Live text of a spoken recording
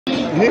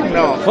him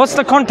now. What's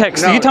the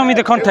context? Now, you tell me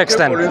the context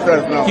then. For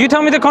instance, now. You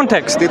tell me the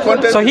context. The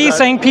context so he's is that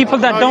saying people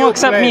that don't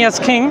accept me as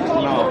king,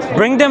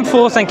 bring them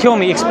forth and kill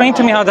me. Explain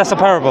to me how that's a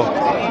parable.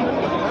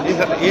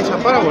 It's a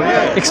parable,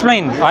 yeah.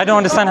 Explain. I don't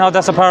understand how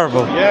that's a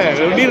parable.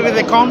 Yeah, read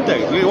the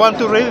context. We want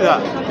to read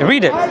that.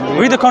 Read it.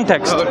 Read the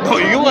context. No,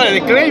 you are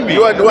claiming.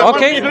 You are the one.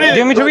 Okay, do you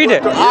want me to read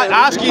it? I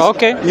ask you.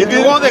 Okay. If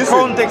you want the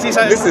context,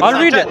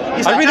 I'll read it.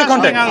 I'll read the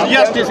context.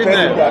 Justice in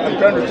there. I'm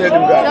trying to tell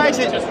him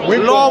that.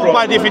 Love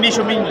by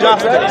definition means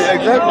justice.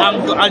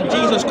 Exactly. And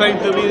Jesus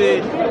claimed to be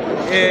the.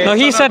 No,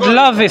 he said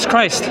love is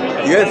Christ.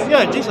 Yes.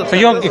 Yeah, Jesus. So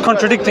you're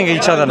contradicting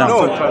each other now.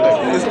 No,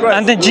 it's Christ.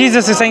 And then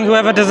Jesus is saying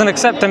whoever doesn't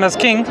accept him as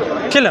king,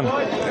 kill him.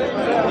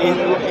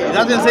 It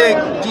doesn't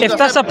say. If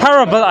that's a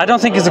parable, I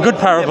don't think it's a good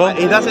parable.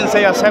 It doesn't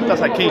say accept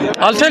as a king.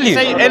 I'll tell you. It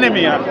say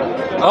enemy.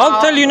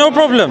 I'll tell you, no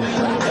problem.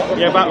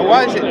 Yeah, but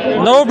why is it?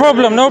 No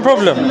problem, no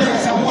problem.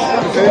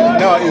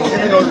 Now he's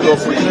giving us the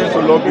opportunity to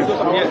love him.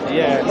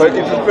 Yeah. But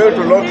if you fail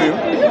to love him,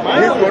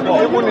 he's going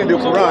to, even in the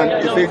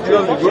Quran, it says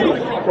Jesus is going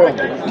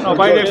to come. No,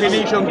 by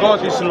definition,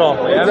 God is love.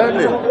 Yeah?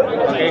 Exactly.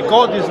 Okay,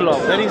 God is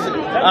love. There is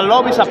a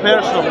love is a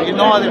person. You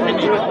know how to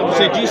definition. You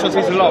say Jesus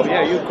is love.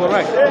 Yeah, you're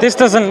correct. This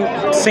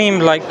doesn't seem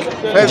like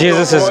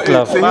Jesus is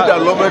love. Saying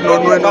that love is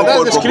not knowing But that's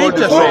God, the for God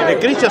scriptures is say. love.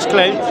 The scriptures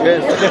claim.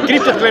 Yes. The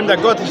scriptures claim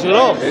that God is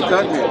love.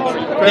 Exactly.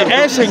 The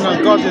essence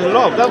of God is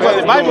love. That's what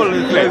the Bible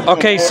claims.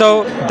 Okay,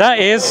 so that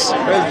is,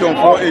 1 John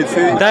 4:8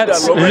 says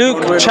that's that love is not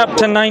Luke knowing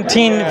chapter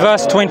 19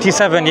 verse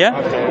 27,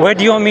 yeah? Where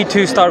do you want me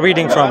to start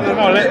reading from?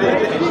 No,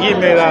 give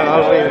me that.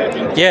 I'll read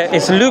it. Yeah,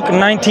 it's Luke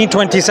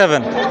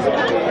 19:27.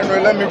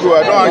 Anyway, let me go.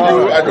 I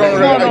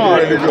don't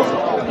argue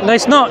religion. No,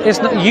 it's not. It's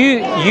not.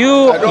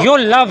 Your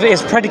love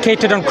is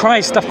predicated on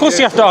Christ. Of course,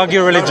 you have to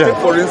argue religion. Now,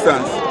 take for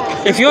instance,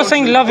 If you're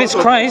saying love is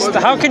Christ,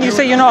 how can you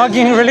say you're not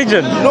arguing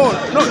religion? no,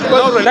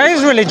 because That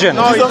is religion.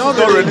 No, it's not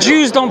the religion.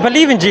 Jews don't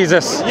believe in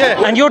Jesus.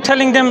 Yeah. And you're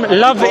telling them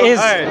love is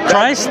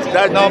Christ?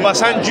 No, but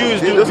some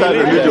Jews do those are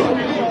believe religion,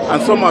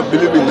 and some are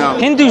believing now.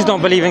 Hindus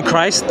don't believe in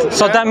Christ,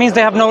 so that means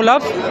they have no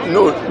love?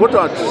 No, what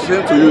I'm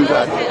saying to you is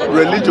that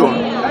religion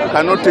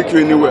cannot take you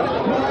anywhere.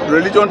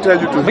 Religion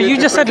tells you to. But you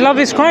just said love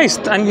is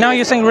Christ, and now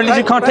you're saying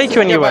religion can't take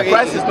you anywhere.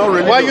 Christ is not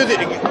religion. Why you?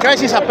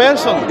 Christ is a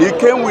person. He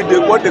came with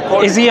what they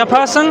call. Is he a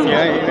person?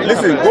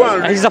 Listen, go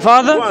and read. He's the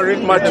Father? Go and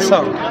read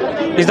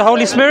Matthew. Is the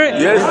Holy Spirit?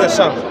 Yes, The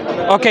Son.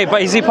 Okay,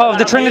 but is he part of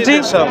the Trinity?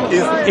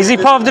 Is he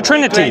part of the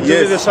Trinity? He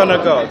is the Son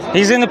of God.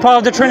 He's in the part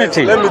of the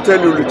Trinity. Let me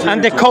tell you the Trinity.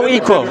 And they're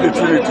co-equal. Let me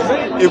tell you the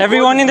Trinity. If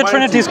Everyone God in the is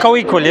Trinity is mighty,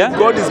 co-equal, yeah?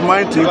 God is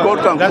mighty. God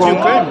can That's come.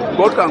 your claim.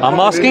 God can I'm come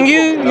asking in any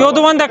you, form. you're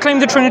the one that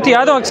claimed the Trinity.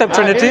 I don't accept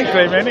Trinity.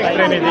 Claim any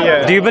Trinity,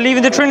 yeah. Do you believe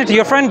in the Trinity?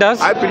 Your friend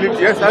does. I believe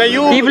yes. But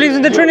you- He believes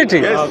in the Trinity.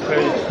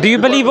 Yes. Do you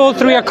believe all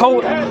three are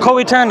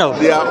co-eternal?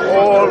 They are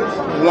all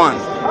one.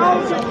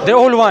 They're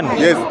all one.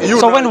 Yes.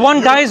 So when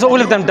one dies, all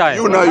of them die.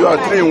 You now you are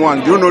 3 in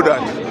 1. Do you know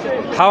that?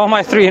 How am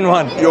I 3 in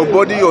 1? Your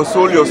body, your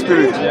soul, your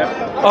spirit.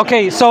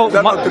 Okay, so Is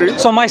that not three?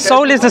 so my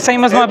soul is the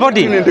same as my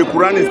body. Everything in the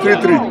Quran is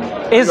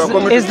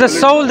 3-3. Is the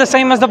soul the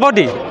same as the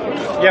body?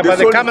 Yeah, but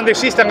soul- they come and they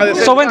system at the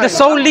same So when the time.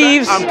 soul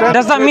leaves, I'm trying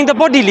does to that say- mean the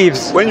body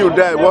leaves? When you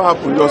die, what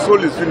happens? Your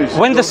soul is finished.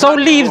 When the soul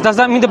leaves, does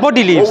that mean the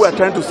body leaves? What we are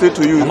trying to say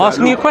to you is I'm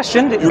asking you a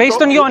question based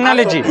on your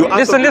analogy.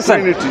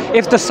 Listen.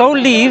 If the soul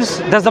leaves,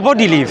 does the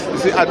body leave?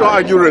 See, I don't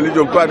argue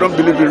religion because I don't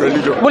believe in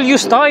religion. Well, you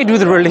started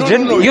with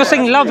religion. No, You're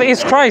saying love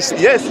is Christ.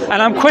 Yes.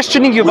 And I'm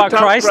questioning you about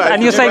Without Christ, Christ,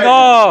 and you're it's saying,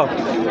 right.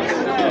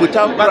 oh,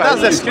 Without But that's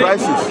Christ, the it's script.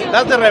 crisis.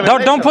 That's the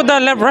revelation. don't put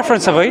that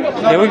reference away.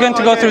 Yeah, we're going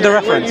to go through the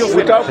reference.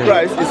 Without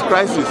Christ, it's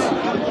crisis.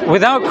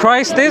 Without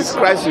Christ is?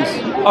 Crisis.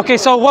 Okay,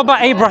 so what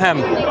about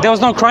Abraham? There was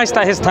no Christ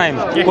at his time.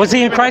 Was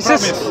he in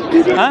crisis?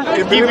 Huh?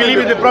 He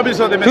believed in the promise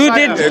of the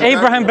Messiah. Who did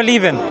Abraham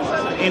believe in?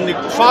 In the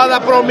Father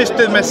promised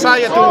the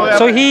Messiah to.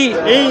 So he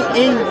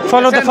in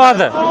followed the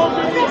Father.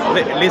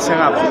 Listen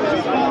up.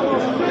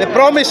 The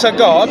promise of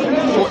God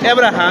to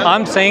Abraham.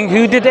 I'm saying,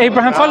 who did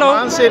Abraham follow?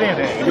 I'm answering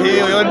it.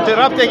 You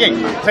interrupt again.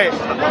 Say,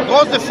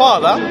 God the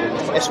Father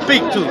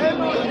speak to.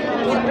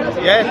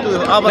 Yeah, to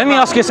Abraham. Let me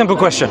ask you a simple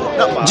question.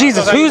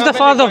 Jesus, who's the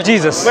father of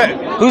Jesus?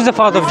 Who's the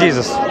father of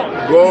Jesus?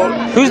 God.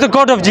 Who's the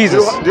God of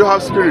Jesus? Do you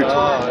have spirit?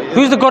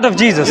 Who's the God of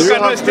Jesus? You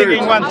cannot stick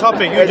in one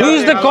topic.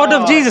 Who's the God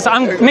of Jesus?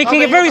 I'm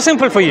making it very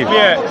simple for you.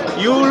 Yeah,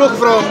 you look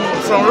from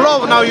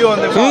love, now you're on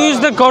the Father. Who's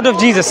the God of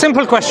Jesus?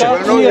 Simple question.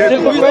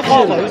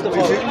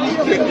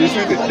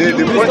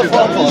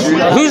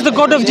 Who's the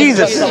God of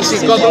Jesus?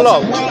 He's God of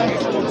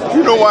love.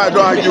 You know why I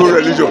don't argue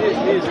religion?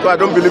 Because I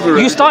don't believe in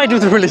religion. You started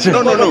with religion.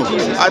 No.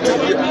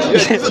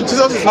 Jesus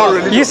is not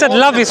religion. You said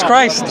love is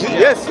Christ.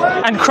 Yes.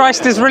 And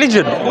Christ is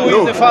religion.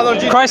 No. The Father of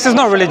Jesus. Christ is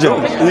not religion.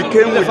 He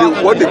came with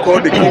what they call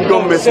the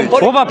kingdom message.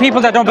 What about people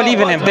that don't believe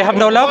in him? They have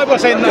no love? Bible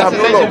says They have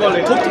no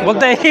love. Well,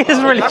 there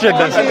is religion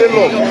then. And they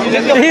love.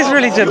 There is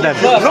religion then.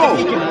 No.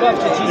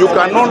 You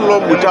cannot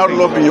love without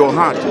love in your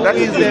heart. That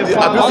is the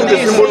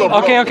symbol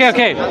of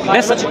Okay.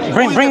 Let's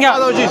bring out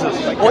Father of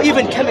Jesus. Or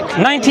even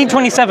chemically.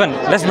 1927.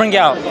 Let's bring it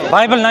out.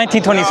 Bible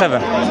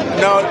 1927.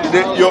 Now,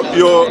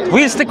 your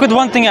We'll stick with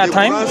one thing at a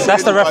time.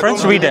 That's the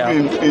reference. Read it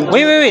out.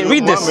 Wait.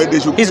 Read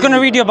this. He's going to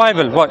read your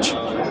Bible. Watch.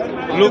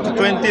 Luke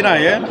 29,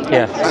 yeah?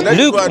 Yeah. And that is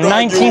Luke why I don't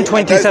argue-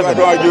 19:27. that's why I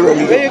don't argue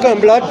religion. Where you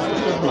going, blood?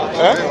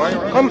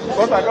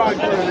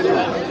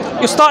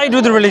 You started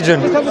with the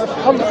religion.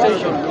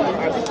 Conversation.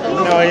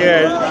 No,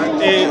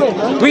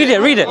 yeah. Read it,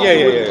 read it. Yeah.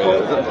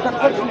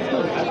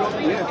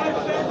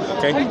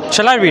 Okay.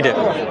 Shall I read it?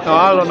 No,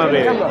 I don't know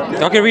read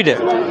it. Okay, read it.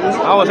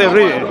 I was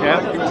read it,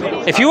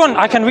 yeah? If you want,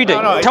 I can read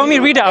it. No, Tell me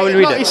read it, I will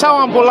read No, it. it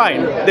sounds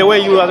unpolite, the way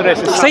you address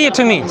it. Say it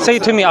to me,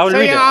 I will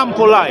read Say it.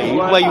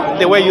 unpolite,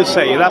 the way you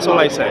say it, that's all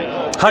I say.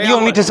 How do you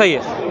want me to say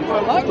it?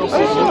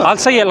 I'll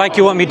say it like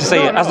you want me to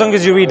say it, as long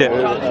as you read it.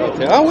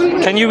 I will.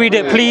 Can you read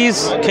it,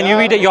 please? Can you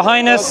read it, Your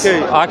Highness?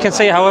 Okay. I can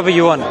say it however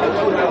you want.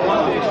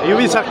 You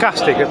be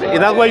sarcastic. Is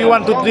that why you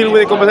want to deal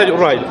with the conversation?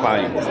 Right,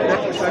 fine.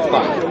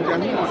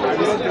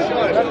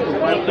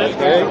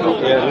 Okay,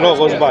 yeah,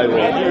 Logos Bible.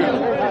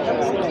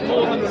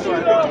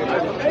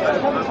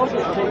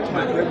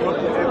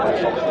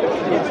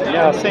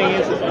 Yeah, saying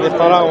it's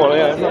parábola,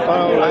 yeah, it's a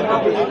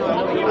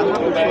parábola.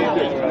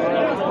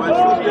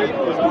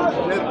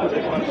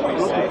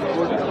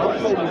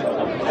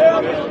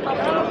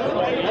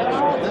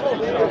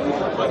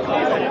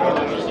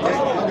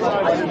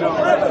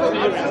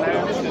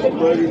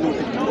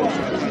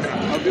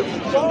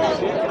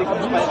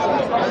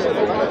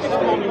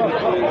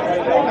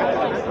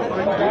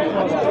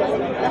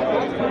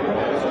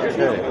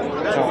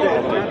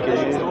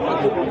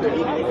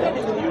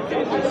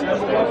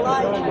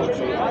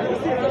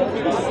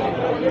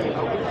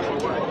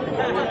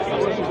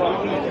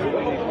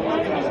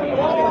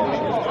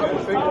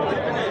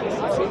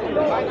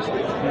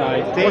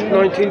 What's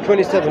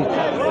 1927?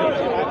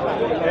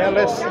 Yeah,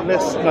 let's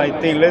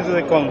 19. Let's do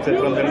the content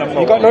from the number.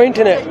 You got no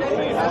internet?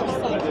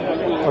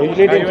 Oh, you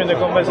need Are you in internet? the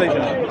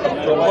conversation?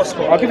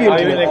 I'll give you Are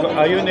you in internet. the,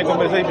 are you in the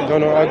conversation?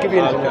 No, I'll give you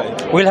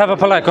internet. Okay. We'll have a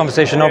polite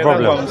conversation, no Yeah, that's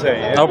problem. what I'm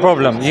saying, yeah. No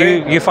problem.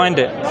 You find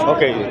it.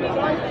 Okay.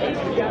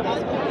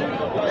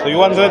 So you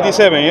want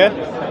 27, yeah?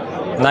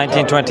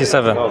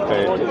 1927.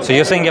 Okay. So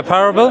you're saying a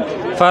parable?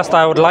 First,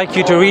 I would like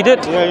you to read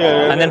it,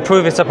 Yeah. and then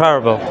prove it's a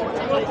parable.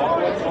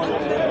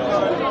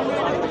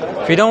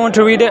 If you don't want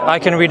to read it, I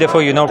can read it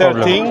for you, no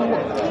problem.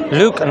 13.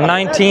 Luke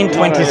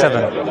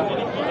 19:27.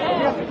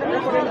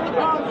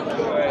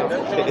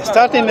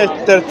 Starting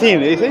at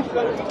 13, is it?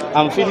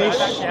 And finish.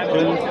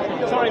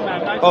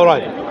 All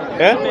right.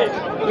 Yeah.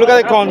 Look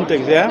at the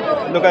context.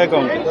 Yeah. Look at the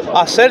context.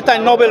 A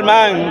certain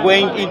nobleman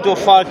went into a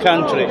far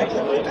country,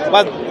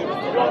 but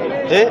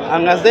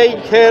and as they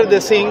heard the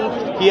thing,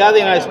 he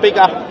added and speak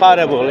a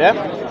parable. Yeah.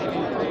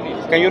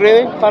 Can you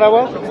read it?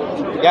 Parable.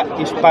 Yeah,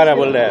 it's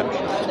parable there.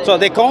 So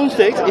the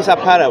context is a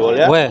parable.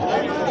 Yeah. Where?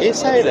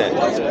 Inside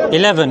there.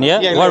 11, yeah?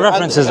 Yeah, What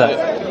reference is that?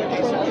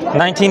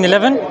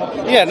 1911?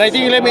 Yeah,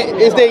 1911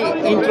 is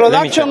the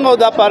introduction of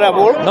the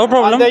parable. No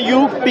problem. And then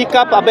you pick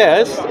up a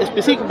verse, a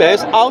specific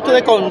verse, out of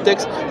the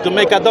context to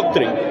make a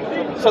doctrine.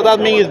 So that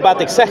means it's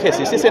bad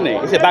exegesis, isn't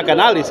it? It's a back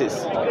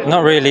analysis.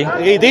 Not really.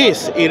 It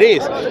is.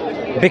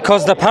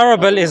 Because the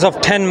parable is of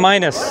 10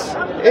 minus.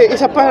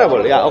 It's a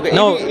parable, yeah. Okay.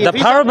 No, If the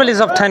it's parable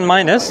is of 10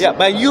 minus. Yeah,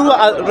 but you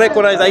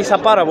recognize that it's a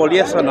parable,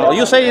 yes or no?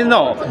 You say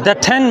no. The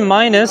 10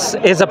 minus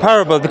is a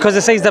parable because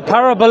it says the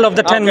parable of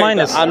the 10 Okay,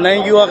 minus. And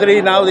then you agree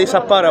now it's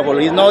a parable.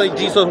 It's not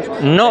Jesus.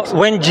 Not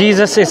when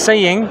Jesus is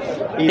saying,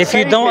 He's if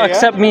you saying don't here-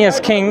 accept me as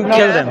king,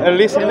 kill them.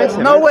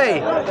 Listen. No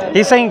way.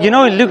 He's saying, you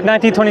know, in Luke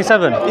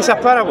 19:27. It's a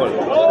parable.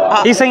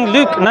 He's saying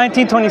Luke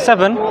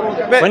 19:27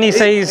 when he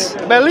says,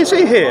 But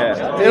listen here.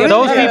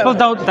 those people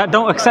that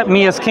don't accept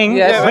me as king,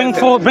 Yes.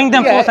 bring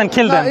them Yeah, forth and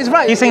kill no, them. it's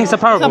right. He's saying it's a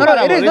parable. No,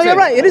 it is. No, you're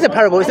right. It is a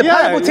parable. It's a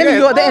parable telling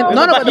you at the end.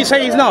 No, but he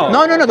says no.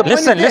 No. The point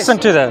Listen, is this. listen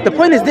to that. The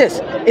point is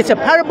this. It's a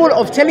parable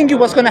of telling you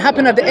what's going to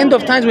happen at the end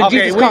of times when Okay,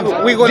 Jesus we- comes.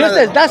 we gonna- Just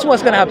as that's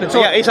what's going to happen. So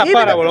Yeah, it's a even,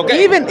 parable,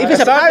 okay. Even if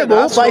it's a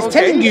parable, but it's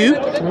telling you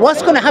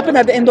what's going to happen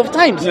at the end of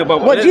times. Yeah, but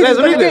what let's Jesus is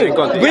going read to it,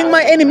 because- do. Bring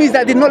my enemies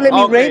that did not let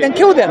me Okay. reign and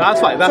kill them. That's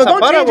fine. That's so a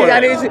don't change parable, it.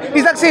 And then.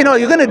 it's like saying, oh,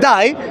 you're going to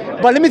die,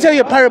 but let me tell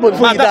you a parable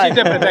before But you that's die.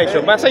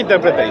 interpretation. That's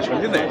interpretation,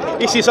 isn't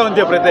it? It's his own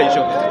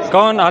interpretation. Go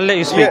on, I'll let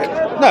you speak.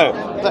 Yeah.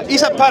 No,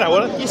 it's a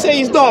parable. He says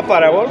it's not a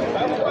parable.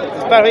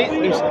 But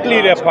it's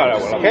clearly a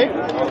parable, okay?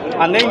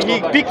 And then he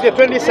picked the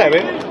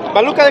 27.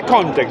 But look at the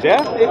context,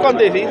 yeah? The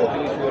context is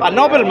a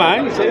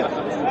nobleman, he said,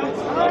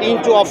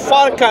 into a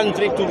far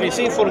country to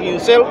receive for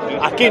himself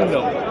a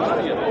kingdom.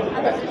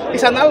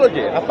 It's an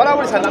analogy. A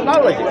parable is an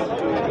analogy.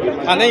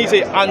 And then he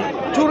said,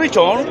 and to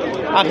return,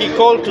 and he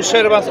called to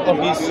servants of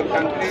his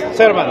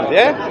servants.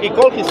 Yeah, he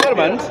called his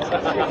servants,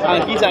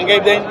 and he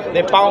gave them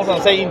the pounds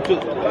and saying to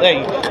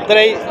them,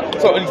 trade.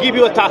 So I'll give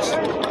you a task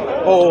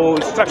or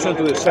instruction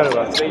to the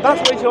servants. That's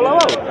what it's all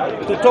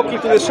about. To talk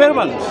to the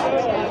servants.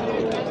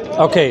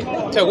 Okay,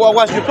 So what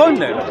was your point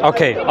then?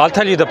 okay, I'll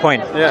tell you the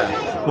point. Yeah.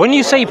 When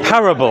you say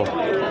parable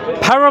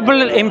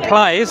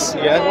implies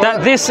Yeah.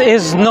 that this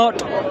is not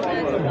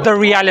the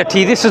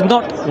reality, this is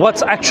not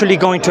what's actually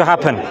going to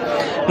happen.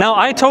 Now,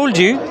 I told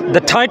you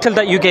the title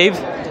that you gave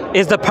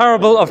is the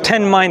parable of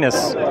 10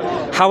 minus.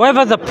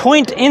 However, the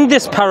point in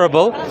this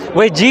parable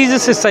where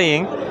Jesus is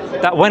saying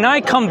that when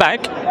I come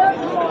back,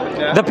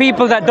 Yeah. the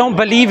people that don't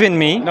believe in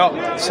me, No,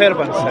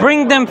 servants.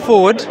 bring them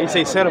forward. He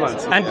says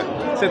servants. And-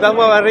 so that's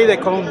why I read the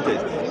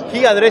context.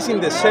 He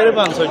addressing the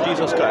servants of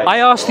Jesus Christ. I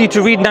asked you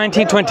to read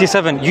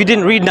 1927. You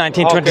didn't read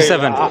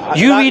 1927. Okay,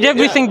 You read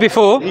everything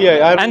before,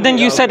 Yeah, I and then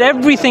read you it, said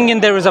everything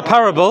in there is a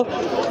parable.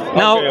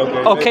 Now,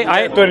 okay,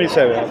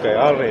 27. Okay,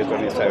 I'll read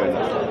 27.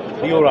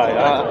 You're right.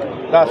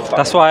 That's fine.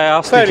 That's why I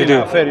asked you to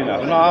do. Fair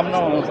enough. No, I'm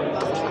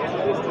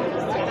not.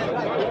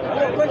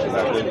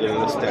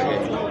 Let's take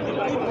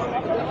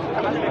it.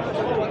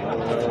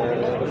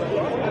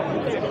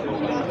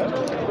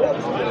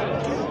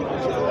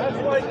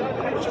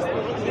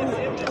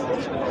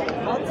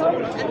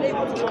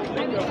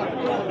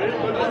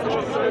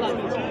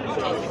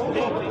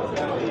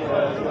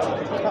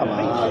 Come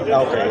on.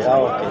 Okay.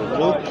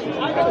 Look.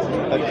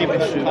 I keep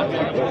it.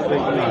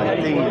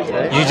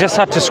 You just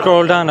had to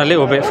scroll down a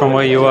little bit from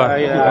where you were.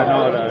 Yeah, I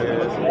know that.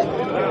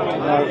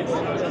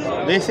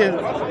 This is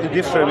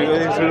different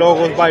because it's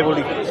Logos Bible.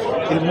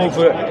 It moved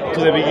to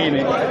the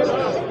beginning.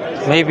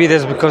 Maybe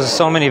there's because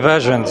so many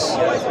versions.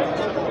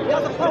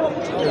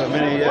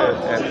 Many years.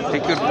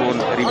 Take your phone,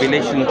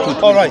 Revelation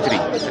 2:23. All right.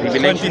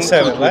 Revelation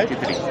 27, right?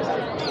 2:23.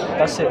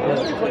 That's it.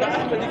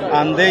 Yeah.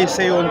 And they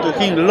say unto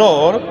him,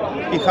 Lord,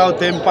 he hath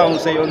 10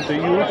 pounds say unto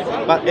you,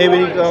 but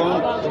every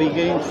gun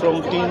began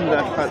from him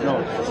that had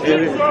not.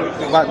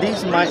 But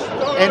these my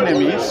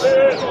enemies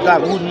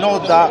that would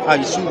not that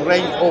I should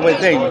reign over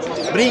them,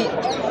 bring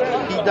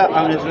hither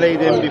and slay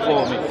them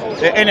before me.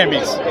 The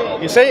enemies.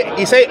 He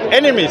say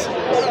enemies,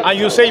 and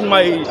you say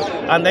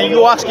and then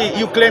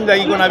you claim that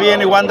you're gonna be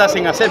anyone that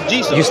doesn't accept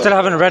Jesus. You still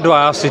haven't read what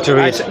I asked you to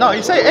read. No,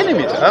 you say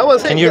enemies. I will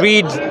say. Can you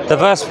read the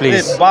verse,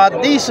 please?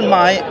 But these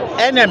my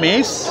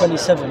enemies.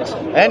 27.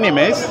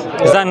 Enemies.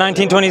 Is that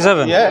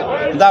 1927?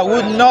 Yeah, that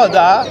would know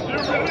that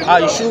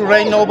I should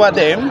reign over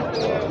them.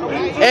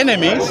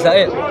 Enemies. Is that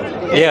it?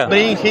 Yeah.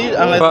 Bring his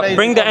and But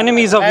bring the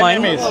enemies of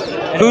mine enemies.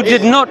 who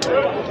did not.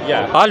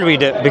 Yeah. I'll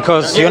read it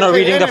because you're not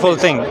reading the full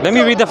thing. Let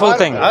me read the full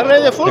thing. I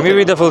read the full Let me thing.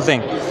 read the full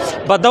thing.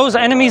 But those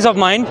enemies of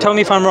mine, tell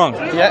me if I'm wrong.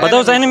 Yeah, but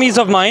those enemies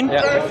of mine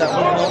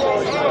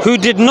who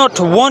did not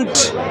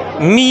want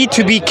me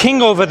to be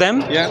king over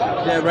them,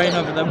 Yeah. Reign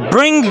over them.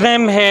 bring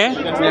them here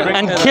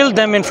and kill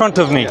them in front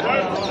of me.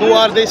 Who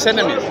are these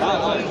enemies?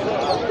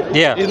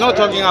 Yeah. He's not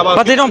talking about.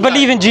 But they don't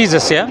believe in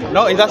Jesus, yeah?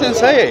 No, it doesn't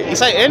say it. It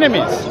says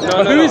enemies.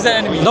 Who is the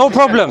enemy? No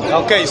problem.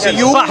 Okay, so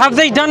you. But have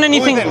they done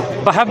anything?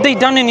 them? But have they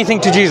done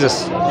anything to Jesus?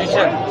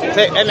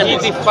 Say He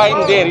enemies.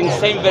 defined there in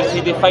same verse,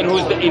 he defined who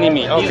is the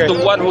enemy. Okay. He's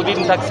the one who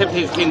didn't accept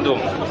his kingdom.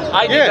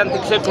 I Yeah. didn't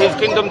accept his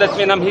kingdom, that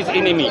means I'm his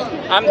enemy.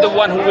 I'm the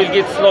one who will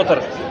get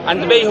slaughtered.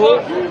 And by who?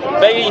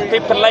 By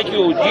people like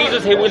you.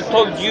 Jesus, he will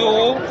told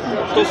you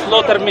to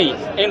slaughter me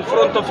in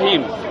front of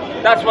him.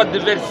 That's what the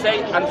verse say,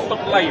 and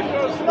stop lying.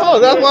 No,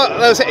 that's what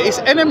I say. It's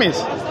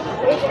enemies.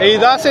 It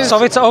doesn't.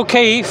 So it's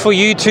okay for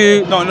you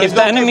to, no, if it's the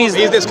not. enemies,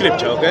 It's the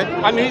scripture, okay?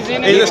 I'm his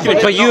enemy. It's the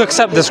scripture. but you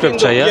accept the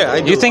scripture, yeah? Yeah,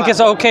 I do. You think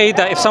it's okay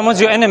that if someone's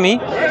your enemy,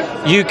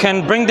 you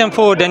can bring them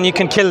forward and you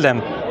can kill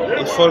them?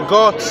 It's for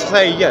God to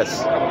say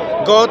yes.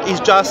 God is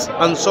just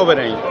and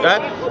sovereign,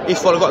 right?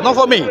 It's for God, not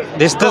for me.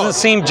 This doesn't God.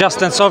 seem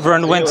just and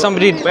sovereign when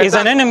somebody But is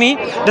an enemy,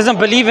 doesn't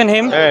believe in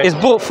him, Hey, is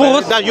brought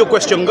forth. That you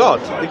question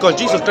God, because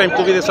Jesus claimed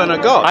to be the Son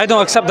of God. I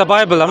don't accept the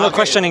Bible, I'm not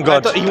questioning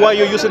God. Why are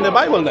you using the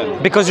Bible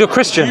then? Because you're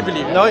Christian.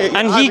 No,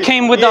 And he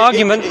came with the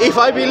argument. If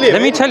I believe,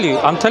 Let me tell you,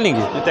 I'm telling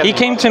you. tell He me.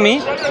 came to me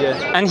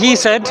Yeah. and he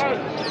said,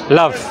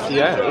 love.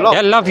 Yeah, love.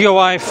 Yeah, love your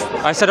wife.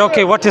 I said,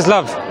 okay, what is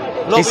love?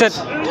 He Love said, is-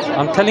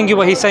 I'm telling you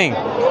what he's saying.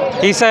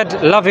 He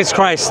said, love is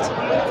Christ.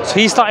 So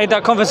he started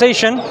that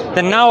conversation.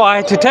 Then now I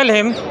had to tell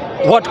him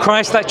what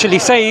Christ actually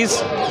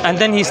says. And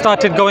then he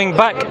started going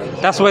back.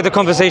 That's where the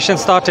conversation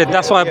started.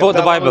 That's why I bought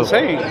the That's what Bible. I'm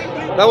saying.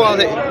 That's what I'm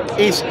saying.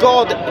 Is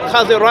God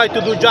has the right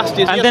to do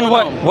justice? And yes then or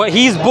what, no? what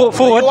he's brought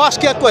forward, You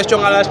ask you a question,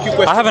 I'll ask you a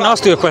question. I haven't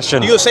asked you a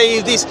question. You say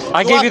is this.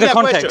 I gave ask you the me a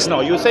question. context.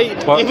 No, you say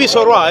What? if it's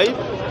alright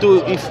to.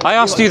 If I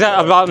asked you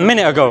that about a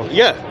minute ago.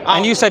 Yeah.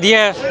 And you said,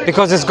 yeah,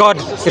 because it's God,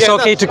 it's Yeah,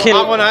 okay to kill.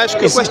 I'm gonna ask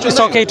you a question It's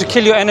then. okay to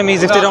kill your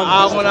enemies if No, they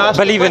I'm gonna don't ask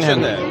you a believe in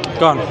him. question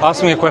Go on,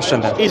 ask me a question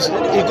then. Is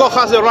God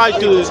has the right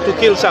to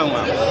kill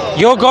someone?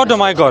 Your God or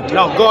my God?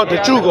 No, God, the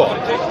true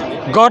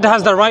God, God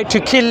has the right to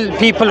kill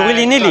people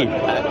willy-nilly.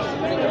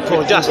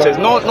 for justice.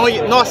 No,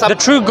 as a, The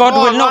true God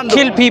will not random.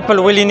 kill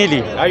people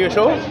willy-nilly. Are you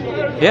sure?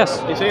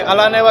 Yes. You see,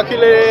 Allah never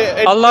kill.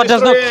 Allah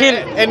does not kill.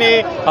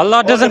 any.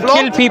 Allah doesn't on the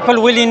kill floor?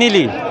 people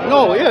willy-nilly.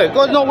 No, yeah,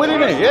 God not willing.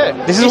 Yeah.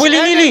 This is It's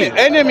willy-nilly.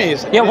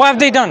 Enemies. Yeah, what have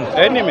they done?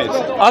 Enemies.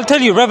 I'll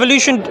tell you,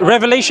 Revelation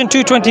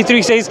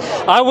 2:23 says,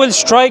 I will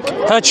strike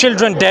her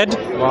children dead.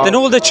 Then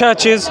all the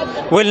churches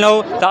will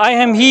know that I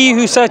am he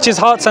who searches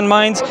hearts and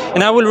minds,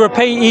 and I will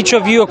repay each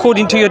of you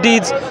according to your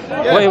deeds.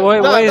 Yeah,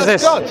 Where is that's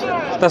this? God.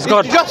 That's It's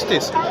God.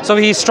 justice. So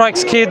he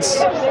strikes kids.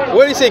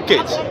 Where is it,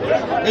 kids?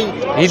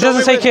 He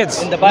doesn't say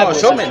kids. No,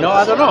 show me. No,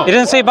 I don't know. He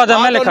doesn't say about the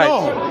I don't Amalekites.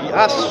 know.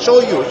 I'll show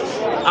you.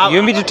 You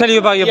want me to tell you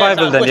about your Yes,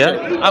 Bible then,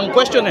 yeah? I'm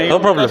questioning. No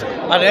problem.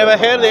 because I never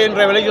heard in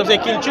Revelation they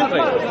kill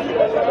children.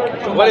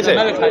 What is it?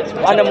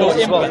 Animals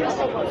as well.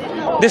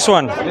 This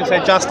one.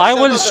 I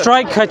will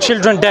strike her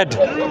children dead.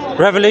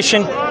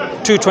 Revelation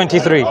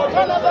 2:23.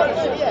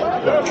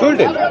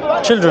 Children.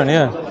 Children,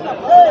 yeah.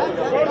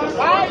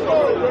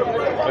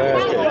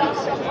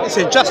 It's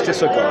a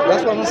justice of God.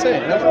 That's what I'm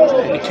saying.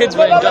 The kids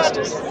were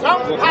injustice.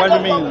 What do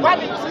you mean?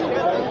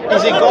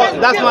 Is it God?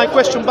 That's my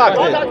question back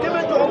then.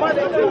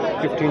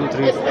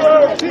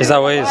 15:3. Is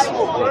that what it is?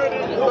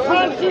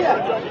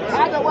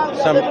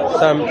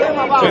 Some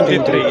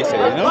 23, you say,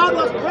 you know?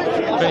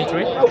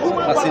 23.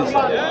 That's it. You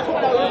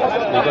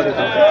got it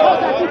down.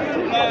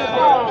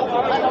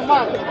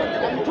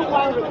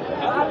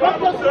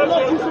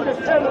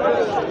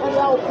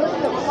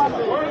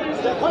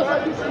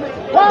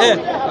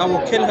 Yeah, I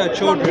will kill her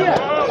children.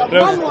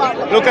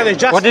 Look at the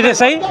justice. What did it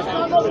say?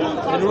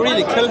 I will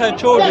really kill her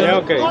children. Yeah,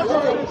 okay.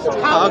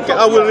 Okay,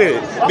 I will read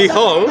it.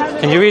 Behold.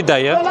 Can you read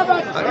that, yeah?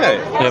 Okay.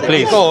 Yeah,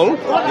 please. Behold.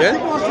 Yeah.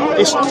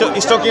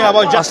 It's talking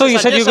about justice. I thought you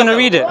said you were going to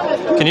read it.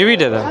 Can you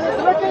read it then?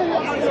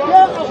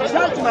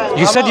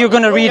 You said you were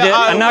going to read it,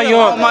 and now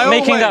you're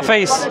making that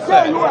face.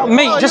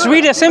 Mate, just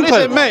read it simple.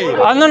 No,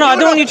 I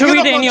don't want you to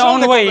read it in your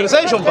own way.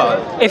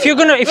 If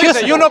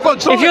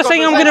you're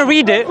saying I'm going to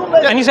read it,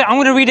 and you say I'm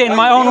going to read it in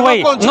my own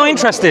way, not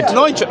interested.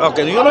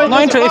 Okay, you're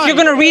not interested. If you're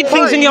going to read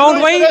things in your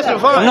own way,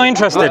 I'm not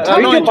interested.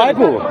 Read your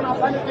Bible.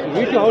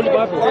 Read your Holy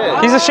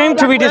Bible. He's ashamed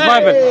to read his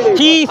Bible.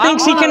 He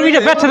thinks he can read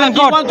it better than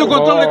You want God. to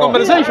control the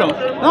conversation?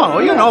 No,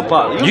 you know,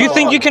 Paul. You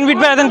think you can read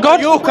better than God?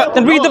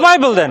 Then read the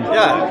Bible then.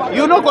 Yeah,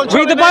 you know,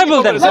 Read the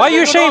Bible then. Why are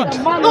you ashamed?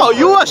 No,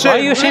 you are ashamed. Why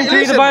are you ashamed to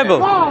read the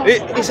Bible?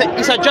 It's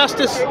a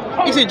justice.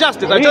 It's a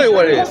justice. I tell you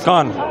what it is.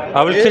 Gone.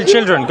 I will kill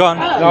children. Gone.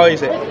 No,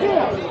 is it?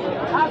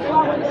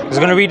 He's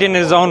going to read it in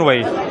his own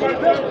way.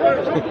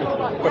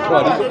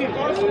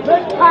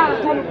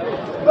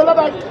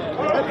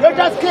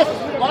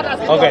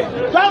 Okay.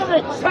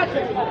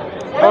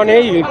 Can't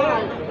hear you.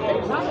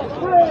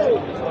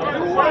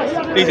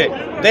 Listen,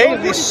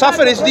 they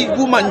suffer is the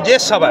woman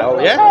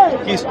Jezebel,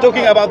 yeah? He's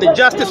talking about the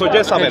justice of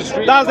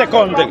Jezebel. That's the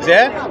context,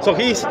 yeah? So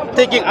he's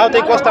taking out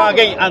the question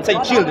again and say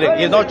children.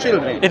 It's not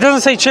children. It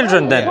doesn't say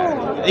children then.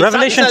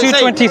 Revelation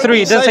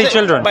 2:23, it doesn't say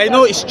children. But I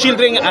know it's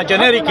children are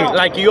generic,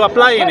 like you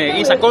applying it.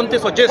 It's a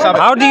context of Jezebel.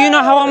 How do you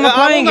know how I'm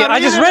applying it? I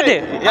just read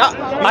it. Yeah.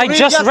 I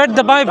just read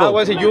the Bible.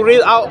 You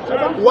read out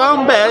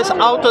one verse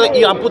out of the,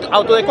 you put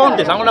out of the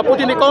context. I'm going to put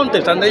in the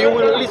context and then you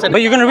will listen.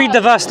 But you're going to read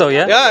the verse though,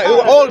 yeah?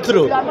 Yeah, all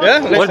through.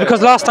 Yeah? Well,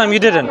 because last time you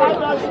didn't.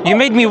 You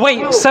made me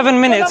wait 7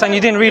 minutes and you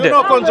didn't read You it.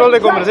 don't control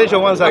the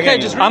conversation once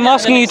again. I'm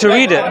asking you to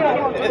read it.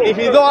 If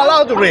you don't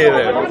allow to read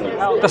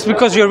it. That's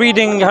because you're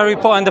reading Harry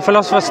Potter and the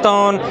Philosopher's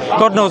Stone.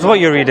 God knows what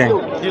you're reading.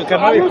 You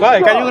cannot be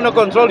quiet. Can you not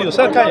control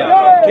yourself, can you?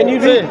 Can you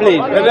read, please?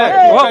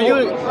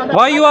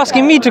 Why are you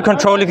asking me to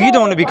control if you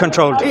don't want to be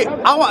controlled?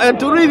 I want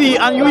to read it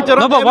and you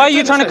interrupt. No, but why are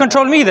you trying to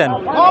control me then?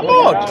 I'm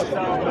not.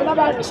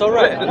 It's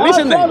alright.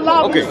 Listen then.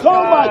 Okay.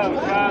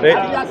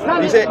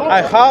 He said,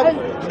 I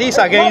have this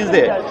against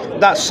them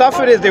that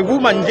suffereth the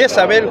woman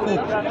Jezebel who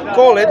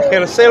called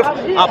herself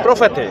a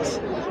prophetess.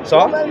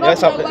 So,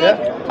 yes, yeah.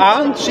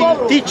 And she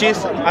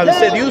teaches and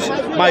seduces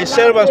my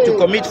servants to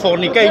commit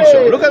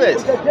fornication. Look at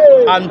this.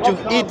 And to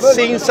eat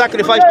sin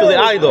sacrificed to the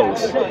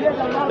idols.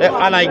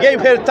 And I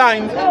gave her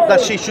time that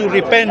she should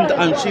repent,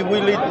 and she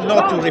willed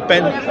not to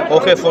repent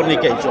of her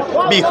fornication.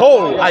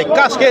 Behold, I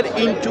cast her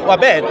into a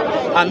bed,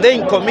 and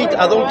then commit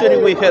adultery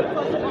with her.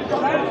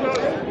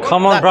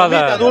 Come on,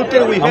 brother.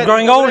 I'm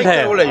growing old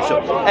here.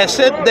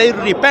 Except they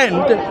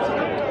repent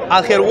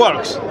at her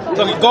works.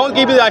 So God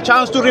give you a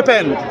chance to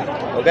repent.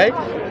 Okay?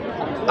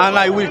 And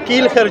I will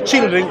kill her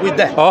children with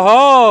death.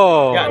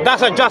 Oh. Yeah,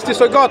 that's a justice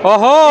of God.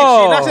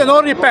 Oh. If she doesn't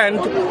not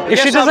repent, if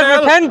she doesn't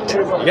repent,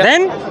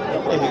 then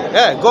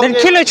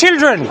kill her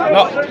children.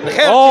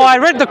 No, I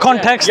read the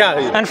context,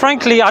 and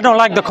frankly, I don't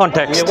like the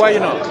context. Yeah, why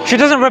not? She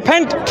doesn't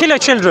repent, kill her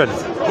children.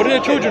 What did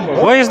her children do?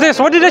 What is this?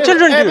 What did her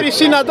children do? Every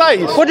sinner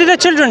dies. What did her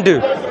children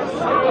do?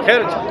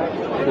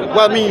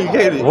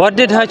 What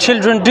did her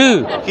children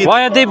do?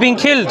 Why are they being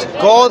killed?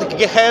 God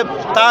have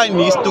time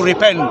is to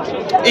repent.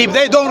 If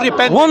they don't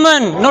repent...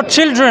 Woman, not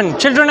children.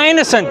 Children are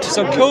innocent.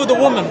 So kill the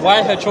woman.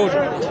 Why her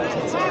children?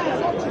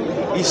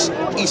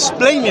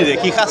 Explaining it.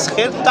 He has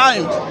had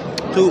time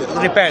to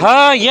repent.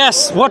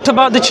 Yes. What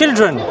about the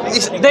children?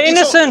 They're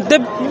innocent. They're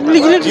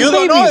little babies. You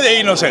don't know they're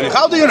innocent.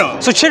 How do you know?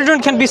 So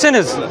children can be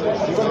sinners?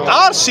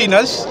 Are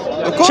sinners.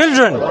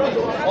 Children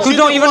who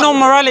don't even know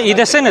morality,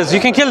 they're sinners. You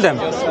can kill them.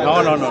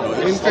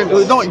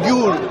 No.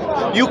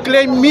 You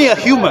claim me a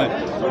human.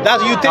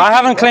 I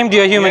haven't claimed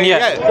you a human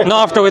yet.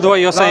 Not after with what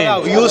you're saying.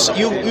 No,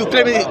 you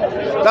claim it.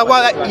 That's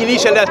why I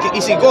initially asked,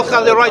 is it God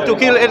has the right to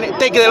kill and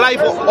take the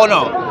life or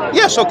no?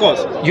 Yes, of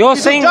course. You're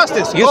saying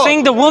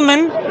the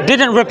woman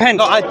didn't repent.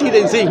 No, I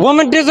didn't say.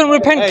 Woman doesn't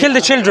repent, kill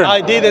the children.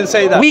 I didn't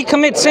say that. We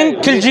commit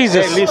sin, kill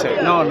Jesus.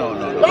 Listen,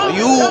 no.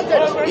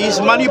 Is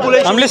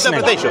manipulation. I'm listening.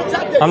 Interpretation.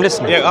 I'm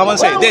listening. Yeah, I want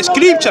to say the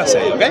scripture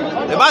say, okay?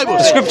 The Bible.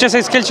 The scripture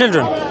says kill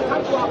children.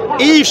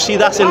 If she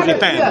doesn't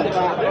repent,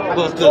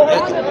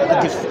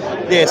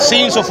 the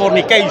sins of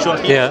fornication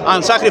Yeah.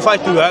 and sacrifice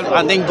to her,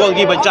 and then God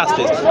give a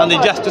justice, and the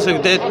justice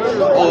of death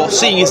or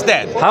sin is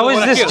dead. How is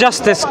this Kill.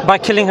 justice by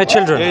killing her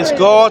children? It's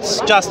God's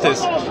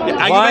justice.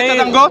 Are Why- you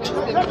better than God?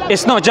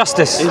 It's not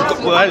justice.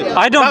 Well,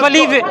 I don't that's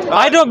believe God. it.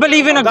 I don't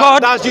believe in a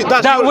God that's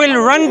that you. will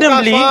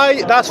randomly,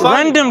 That's fine.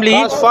 randomly.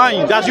 That's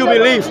fine. That's you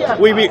believe.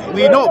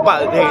 We know,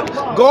 but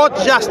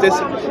God's justice.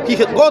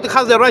 God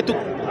has the right to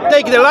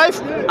take the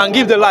life and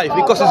give the life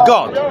because it's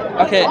God.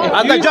 Okay, if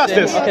And you the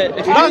justice. Sin, okay,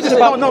 if you That's sin,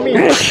 not me.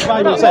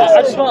 Bible says.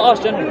 I just want to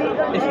ask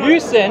generally, if you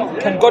sin,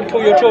 can God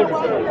kill your children?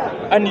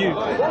 And you?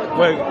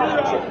 Well,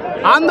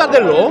 under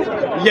the law,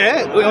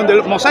 yeah, on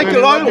the Mosaic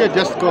law,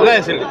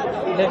 listen,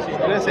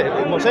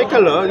 Mosaic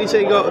law, they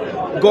say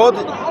God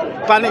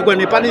punish, when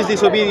he punished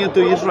disobedience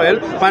to Israel,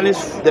 punish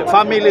the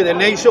family, the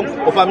nation,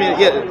 or family.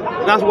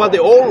 Yeah, that's what the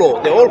old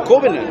law, the old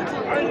covenant.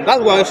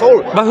 That's what it's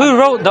all. But who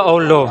wrote the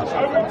old law?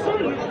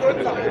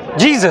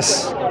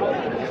 Jesus.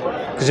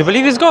 Because you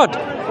believe he's God.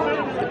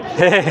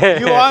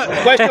 You are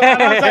question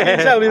and answer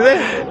himself, is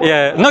it?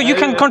 Yeah. No, you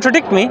can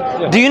contradict me.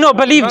 Do you not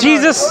believe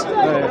Jesus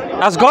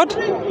as God?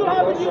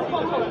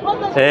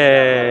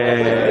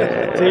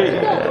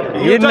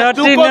 You You try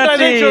to naughty,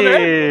 contradiction,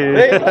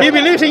 naughty. He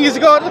believes in his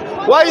God.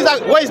 Why is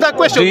that? Why is that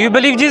question? Do you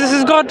believe Jesus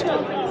is God?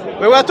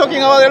 We were talking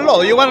about the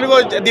law. You want to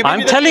go?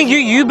 I'm telling you,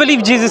 you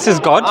believe Jesus is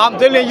God. I'm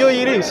telling you,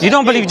 it is. You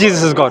don't believe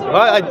Jesus is God.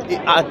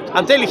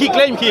 I'm telling you, he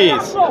claims he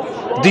is.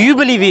 Do you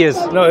believe he is?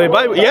 No, the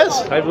Bible.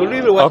 Yes, I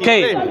believe what he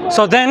Okay, claims.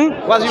 so then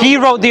he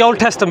wrote the Old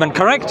Testament,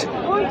 correct?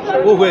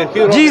 Who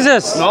wrote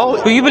Jesus. it? No.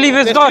 Who you believe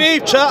is the God?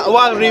 scripture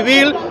was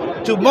revealed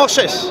to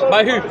Moses.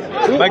 By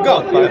who? By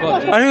God.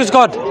 And who's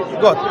God?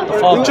 God.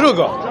 The true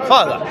God.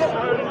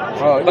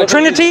 Father.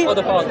 Trinity? Or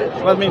the Father?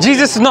 What means?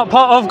 Jesus is not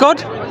part of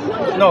God?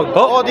 No,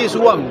 God is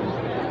one.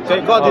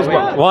 Okay, God is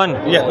one. One.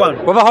 Yeah, one.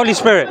 What about Holy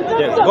Spirit?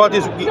 Yeah, God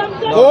is one.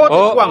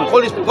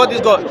 God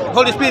is God.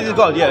 Holy Spirit is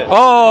God. Yeah.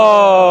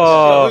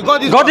 Oh,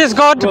 God is God one. is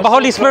God, but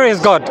Holy Spirit is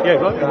God. Yeah,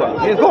 God is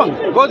one. He's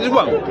one. God is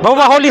one. What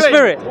about Holy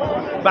Spirit?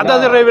 But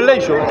that's a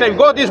revelation. Okay,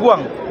 God is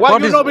one. Why God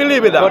do you is- not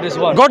believe in that? God is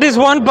one. God is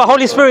one, but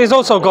Holy Spirit is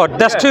also God.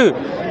 That's two.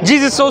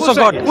 Jesus is also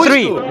God. Who is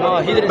Three. two? No,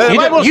 he didn't But the You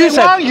Bible you says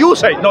said- one, you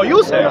say. No,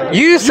 you say.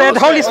 You said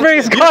Holy Spirit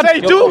is God.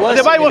 You say two.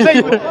 The Bible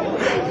says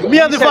me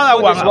and the said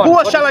Father God is one.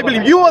 one. Who shall I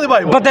believe? You or the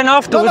Bible? But then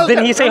afterwards,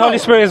 didn't he say Holy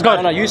Spirit is No,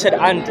 God? no, you said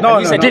and. No,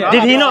 and you said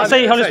Did he not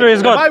say Holy Spirit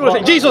is God? The Bible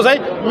says Jesus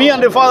said me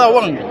and the Father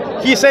one.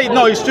 He said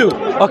no, it's two.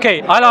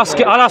 Okay, I'll ask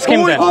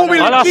him then. Who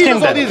believes I'll ask him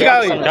Jesus or this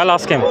then. guy? I'll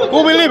ask him.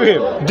 Who believe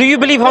him? Do you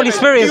believe Holy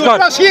Spirit Do is you God?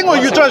 trust him or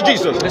you trust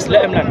Jesus? Just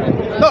let him land.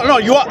 No,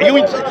 you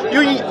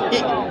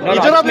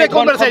interrupt the make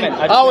one conversation.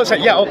 comment. I will say,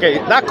 yeah, okay,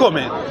 that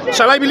comment.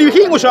 Shall I believe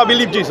him or shall I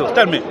believe Jesus?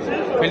 Tell me.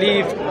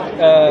 Believe,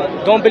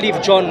 don't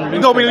believe John. You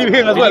Luther. don't believe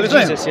him as well, Believe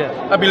isn't it? Jesus,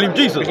 yeah. I believe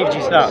Jesus. Believe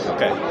Jesus. Yeah,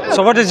 okay.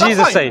 So what does That's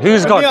Jesus fine. say?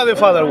 Who's Me and God? the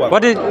Father one.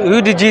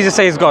 Who did Jesus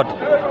say is God?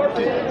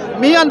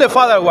 Me and the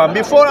Father one.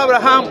 Before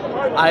Abraham,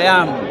 I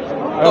am.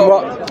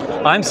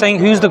 I'm saying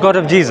who's the God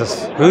of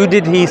Jesus? Who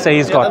did he say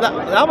is God?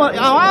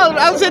 I'm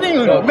answering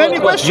you many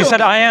questions. You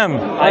said I am.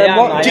 I am.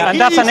 And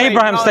that's an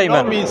Abraham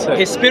statement.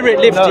 His spirit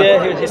lived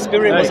here. His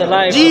spirit was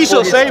alive. before Jesus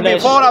his said flesh.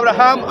 before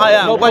Abraham, I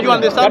am. No What you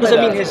problem. understand? That doesn't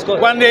by mean he's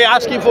God. When they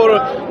ask him for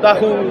that,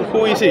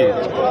 who is he?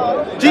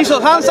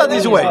 Jesus answered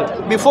this way.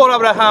 Before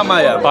Abraham,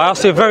 I am. I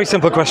asked you a very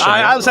simple question.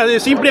 I answered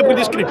it simply with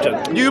the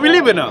scripture. Do you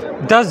believe in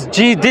it?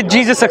 Did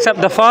Jesus accept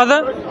the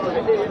Father?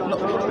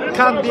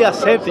 Can't be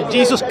accepted.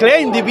 Jesus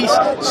claimed to be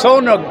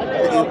son of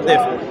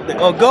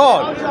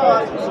God.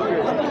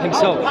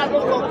 Himself.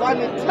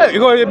 Hey,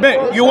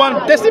 you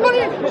want testimony?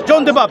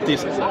 John the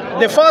Baptist,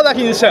 the Father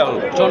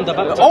himself. John the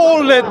Baptist.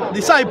 All the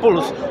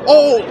disciples,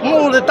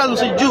 all the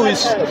thousands of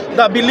Jews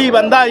that believe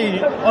and die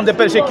on the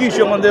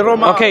persecution on the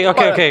Roman. Okay.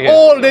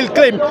 All they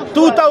claim.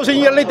 2,000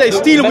 years later,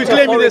 still we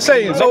claim the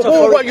same. So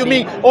what you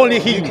mean? Only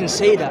You him. can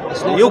say that.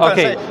 It's not You can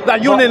Okay. say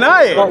that you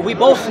deny it. But we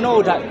both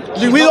know that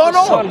he's We not don't the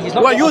know. son. He's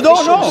not Well, the you don't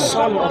official know.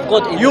 son of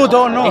God. You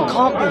don't know. It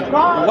can't be.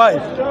 Why?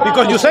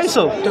 Because you say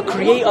so. The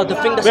creator, the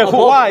thing that's Well,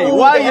 above why? all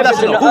Why the he heavens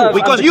doesn't and know? the Who? earth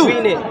Because and you.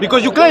 between it.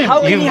 Because you claim.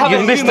 How can he have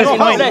You've a missed human this in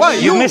point. flesh? Why?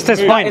 You've missed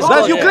this point.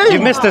 That's you claim.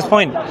 You've missed this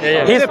point.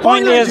 His The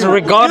point point is, is you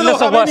regardless don't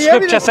of have what any Scripture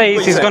evidence says,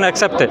 to he's say. going to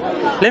accept it.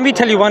 Let me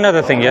tell you one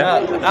other thing,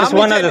 yeah? Just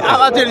one other thing.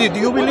 I'll tell you. Do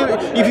you believe?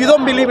 If you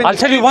don't believe in I'll the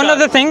tell you one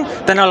scripture- other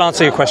thing, then I'll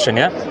answer your question,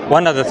 yeah?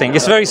 One other thing.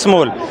 It's very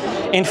small.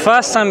 In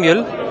 1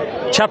 Samuel,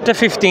 chapter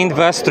 15,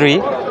 verse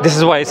 3, this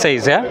is what it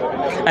says, yeah?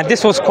 And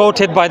this was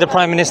quoted by the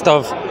Prime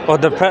Minister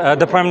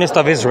the Prime Minister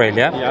of Israel,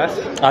 yeah?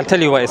 Yes. I'll tell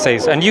you what it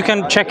says. And you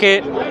can check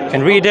it, you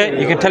can read it,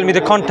 you can tell me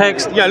the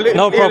context. Yeah,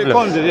 no problem.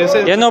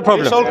 Yeah, no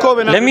problem. It's all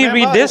covenant. Let me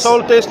remember? read this. It's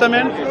Old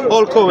Testament,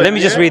 all covenant. Let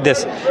me just read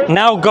this.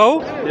 Now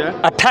go, Yeah.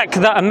 attack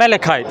the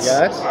Amalekites,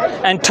 Yes.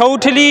 and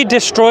totally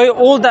destroy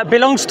all that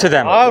belongs to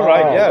them. All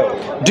right. Yeah.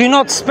 Do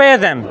not spare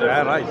them.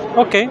 Yeah. Right.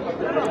 Okay.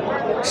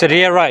 So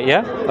yeah, right,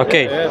 yeah?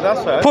 Okay. Yeah,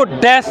 that's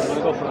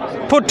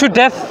right. Put to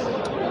death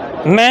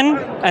men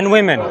and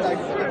women.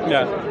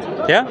 Yeah.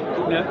 Yeah?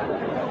 Yeah.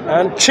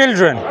 And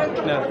children,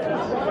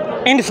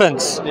 Yeah.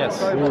 infants.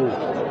 Yes.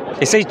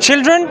 It says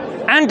children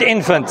and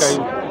infants.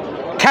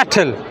 Okay.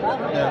 Cattle,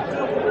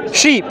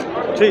 Sheep.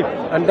 Sheep.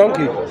 And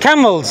donkey.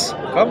 Camels.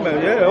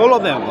 Camel, yeah, all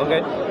of them,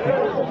 okay?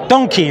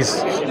 Donkeys.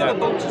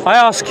 Yeah. I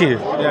ask you,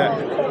 Yeah.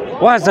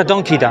 what has the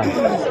donkey done?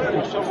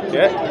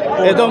 Yeah.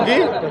 The donkey?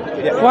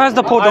 Yeah. What has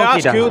the poor I donkey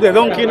ask done? you, the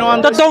donkey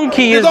no The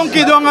donkey is... The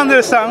donkey don't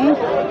understand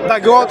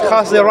that God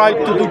has the right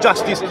to do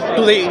justice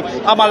to the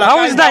Amalekites.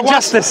 How is that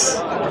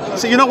justice?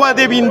 So you know what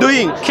they've been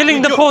doing?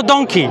 Killing the poor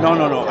donkey.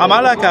 No.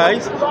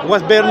 Amalekites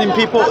was burning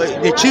people,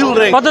 the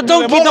children. But the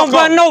donkey don't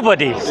burn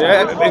nobody.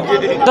 Yeah.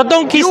 The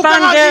donkey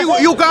stand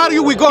there. You can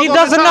argue with God. He all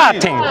does the time.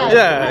 nothing.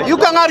 Yeah. You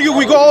can argue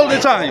with God all the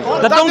time.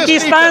 The donkey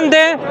stand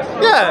there.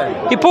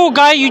 Yeah. The poor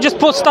guy, you just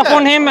put stuff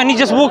on him and he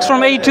just walks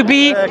from A to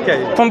B,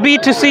 Okay. from B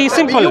to C.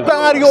 Simple. You can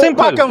argue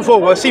Simple. back and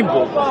forward,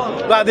 simple.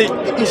 But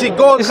you see,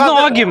 God. It's not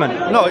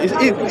argument. No,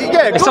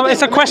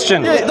 It's a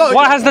question. Yeah, no,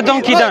 what has the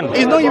donkey done?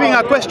 It's not even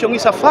a question.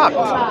 It's a fact.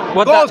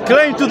 What God that-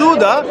 claimed to do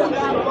that.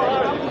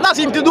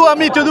 Nothing to do and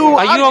me to do.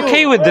 Are you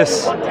okay with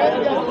this?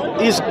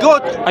 Is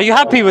God? Are you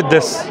happy with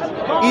this?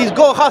 Is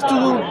God has to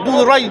do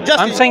the right justice?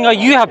 I'm saying, are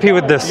you happy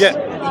with this? Yeah.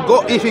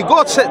 God, if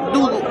God said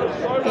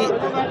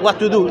what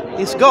to do,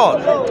 it's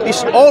God.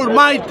 It's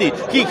Almighty.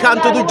 He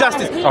can to do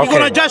justice. Okay. He's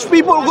gonna judge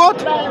people,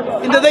 God,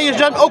 in the day of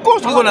judgment. Of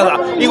course, He's gonna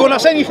do. He's gonna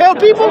send He help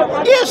people.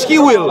 Yes, He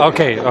will.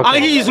 Okay.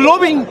 And He is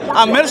loving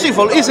and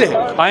merciful, is He?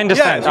 I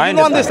understand. Yes, I you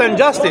don't understand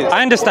justice.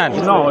 I understand.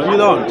 No, you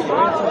don't.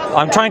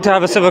 I'm trying to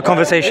have a civil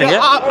conversation, yeah?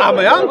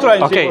 I'm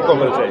trying Okay. to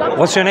conversation.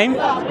 What's your name?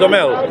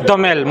 Domel.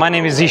 Domel. My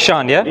name is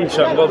Zishan, yeah?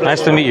 Zishan, God bless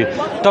Nice to meet you.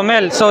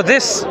 Domel, so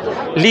this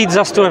leads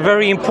us to a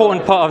very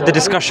important part of the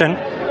discussion,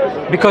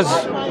 because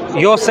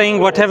you're saying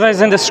whatever is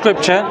in the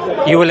scripture,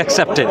 you will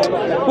accept it,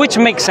 which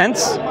makes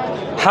sense.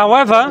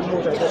 However,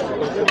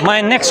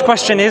 my next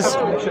question is,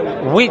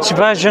 which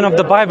version of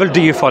the Bible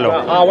do you follow?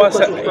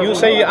 You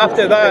say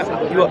after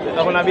that, you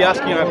are going to be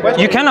asking a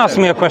question? You can ask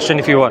me a question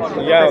if you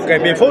want. Yeah, okay.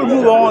 Before we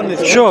move on,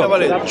 Sure.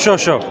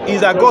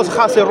 Is that God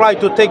has the right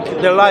to take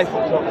the life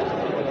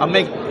and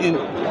make in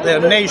the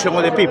nation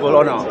or the people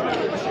or not?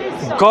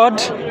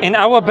 God, in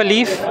our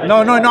belief...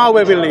 No,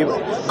 we believe.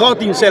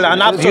 God Himself,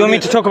 and absolute. Do you want me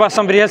to talk about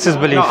somebody else's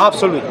belief? No,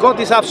 absolute. God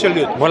is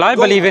absolute. Well, I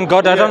believe in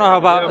God. I don't know how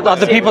about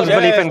other people's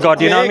belief in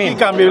God. You know what I mean? He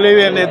can believe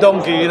in a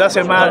donkey. It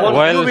doesn't matter.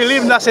 Well, you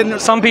believe doesn't.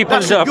 Some people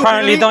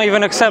apparently don't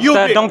even accept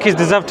that donkeys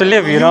deserve to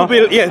live. You know?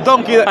 Yes,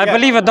 donkey. I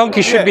believe a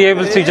donkey should be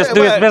able to just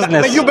do his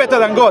business. You better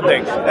than God,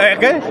 then.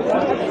 Okay.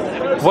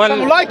 Well,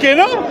 you like it,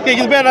 no?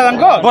 He's better than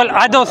God. Well,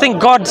 I don't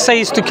think God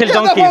says to kill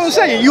donkeys. That's what I'm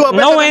saying. You are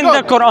better than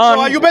God. The Quran, so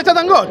are you better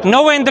than God?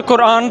 Nowhere in the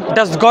Quran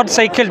does God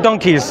say kill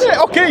donkeys.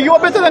 Yeah, okay, you are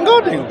better than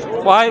God then.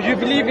 Why? Do you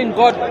believe in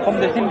God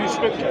from the Hindu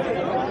scripture?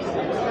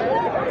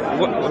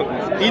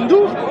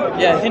 Hindu?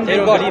 Yeah,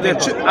 Hindu God.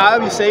 I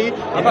will say,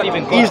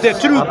 is the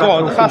true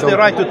God has the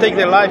right to take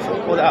the life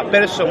of a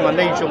person, a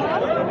nation,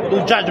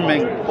 do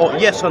judgment, or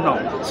yes or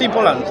no?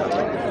 Simple answer.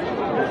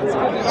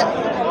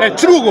 A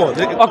true God,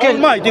 the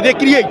Almighty, the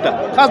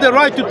Creator, has the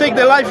right to take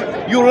the life,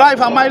 your life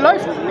and my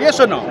life? Yes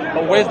or no?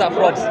 But where's that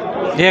from?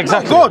 Yeah,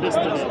 exactly. God.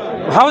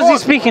 How is He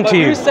speaking to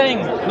you? Who's saying?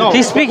 No.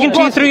 He's speaking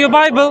to you through your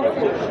Bible.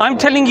 I'm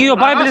telling you, your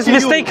Bible is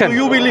mistaken. Do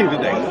you believe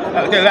it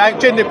then? Okay, I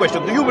change the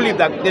question. Do you believe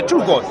that the true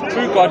God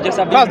Yes,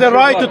 I believe has the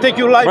right to take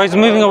your life? Bro, he's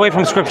moving away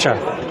from Scripture.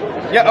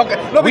 Yeah,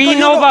 okay. No, we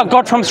know about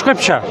God from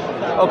Scripture.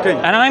 Okay.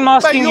 And I'm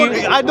asking you.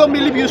 I don't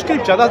believe you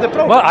Scripture. That's the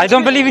problem. Well, I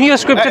don't believe in your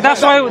Scripture.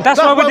 That's why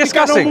we're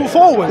discussing. We cannot move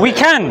forward. We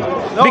can,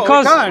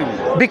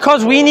 No,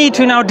 because we need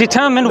to now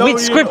determine which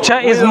Scripture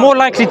is more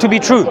likely to be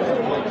true.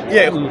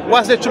 Yeah.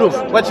 What's the truth?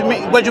 What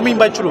do you mean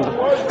by truth?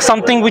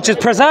 Something which is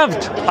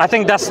preserved. I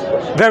think that's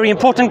very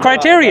important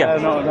criteria.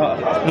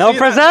 No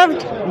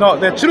preserved? No,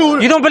 the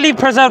truth. You don't believe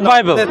preserved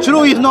Bible? The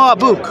truth is not a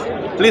book.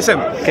 Listen.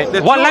 Okay.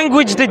 What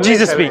language did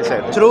Jesus speak?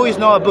 True is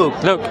not a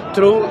book. Look.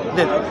 True.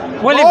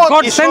 Well, if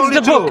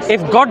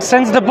God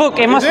sends the book,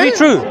 it must be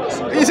true.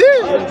 Is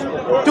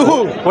it? To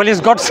who? Well,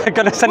 is God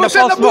going to send a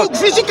false book?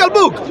 Physical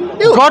book.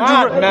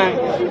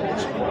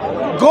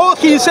 God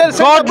Himself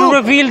God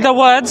revealed the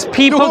words,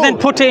 people then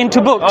put it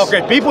into books.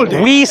 Okay, people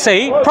did. We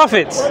say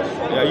prophets.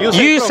 Yeah,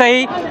 you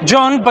say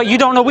John, but you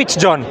don't know which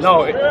John.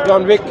 No,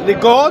 John Wick. The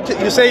God,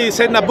 you say He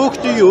sent a book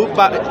to you,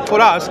 but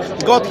for us,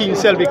 God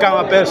Himself became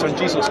a person,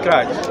 Jesus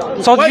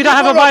Christ. So you don't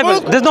have a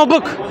Bible? There's no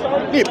book?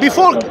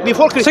 Before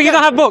Christianity. So you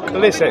don't have book?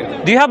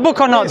 Listen. Do you have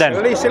book or not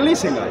then?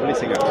 Listen.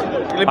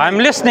 I'm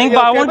listening,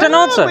 but I want an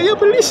answer. You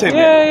listen.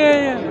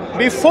 Yeah.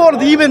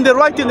 Before even the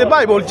writing the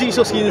Bible,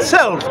 Jesus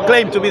Himself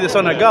claimed to be the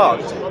Son of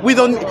God.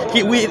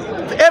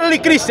 Early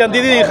Christians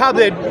didn't have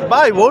the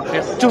Bible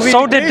to be.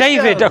 So did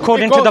David,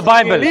 according to the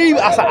Bible.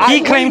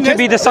 He claimed to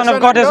be the Son of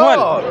God as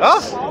well.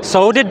 Huh?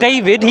 So did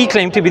David. He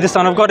claimed to be the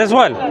Son of God as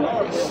well.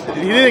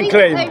 He didn't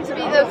claim to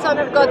be the Son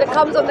of God that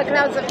comes on the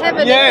clouds of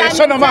heaven. Yeah,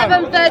 Son of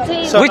Man.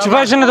 Which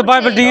version of the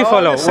Bible do you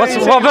follow?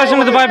 What version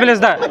of the Bible is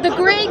that? The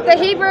Greek, the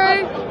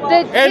Hebrew.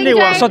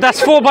 Anyone. So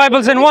that's 4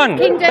 Bibles in one.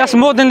 That's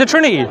more than the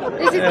Trinity.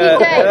 This is King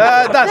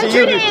James. That's The you.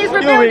 Trinity is You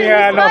revealed being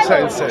in this Bible.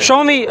 nonsense.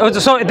 Show me.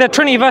 So the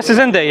Trinity verse is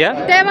in there, yeah?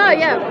 There are,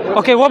 yeah.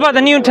 Okay, what about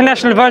the New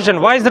International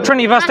Version? Why is the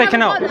Trinity verse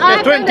taken out? I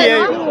haven't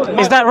got 28.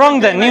 Is that wrong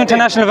then? New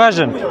International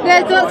Version?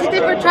 There's lots of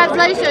different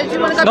translations. You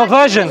want to go No,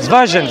 back to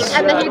versions.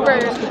 and the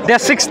Hebrew. There are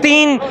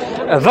 16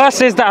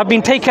 verses that have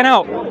been taken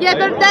out. Yeah,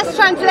 but that's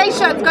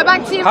translations. Go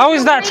back to your How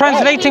is that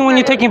translating when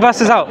you're taking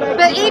verses out?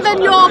 But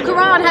even your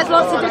Quran has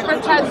lots of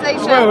different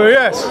translations. Oh,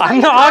 yes. I'm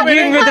not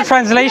arguing with the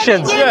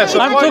translations. Yes,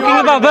 I'm why you talking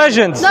about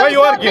versions. Why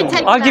you arguing?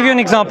 I'll give you an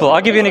example.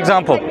 I'll give you an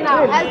example.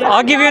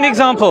 I'll give you an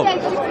example.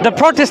 The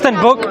Protestant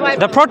book,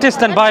 the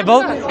Protestant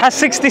Bible, has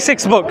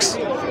 66 books.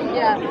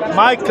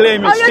 My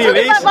claim Oh, is you're still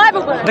talking is. about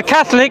Bible books. The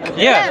Catholic,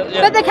 yeah,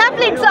 But the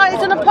Catholics are,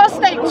 it's an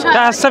apostate church. that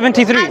has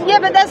 73. And, yeah,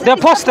 but that's They're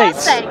it's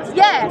apostates.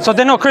 Yeah. So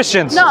they're not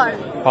Christians. No.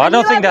 Oh, I And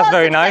don't you think have that's lots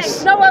very of nice.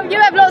 sects. No, well, you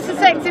have lots of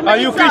sects in Are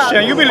you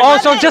Christian? You believe?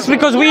 Also, just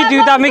because we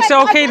do that makes it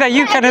okay that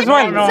you can as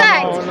well.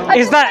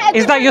 Is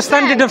that your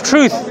standard of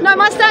truth? No,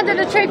 my standard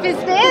of truth is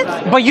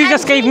this. But you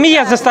just gave me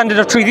as a standard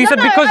of truth. You said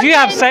because you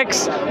have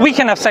sex, we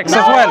can have sex No,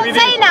 as I'm well. not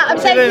saying that. I'm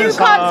saying you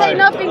can't say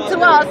nothing to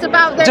us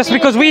about them. Just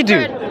because we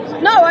do.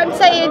 No, I'm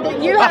saying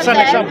that you have them,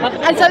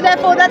 and so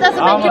therefore that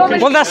doesn't make your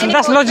religion Well, that's any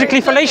more logically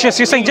true. fallacious.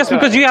 You're saying just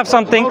because you have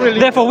something,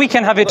 therefore we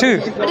can have it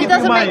too. But it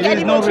doesn't make it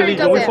any more true,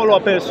 does We it? follow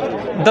a person.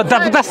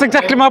 That's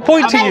exactly my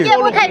point to you. Yeah,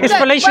 okay, It's look,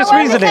 fallacious we're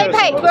reasoning. On the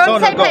same page. We're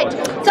on the same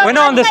page. So We're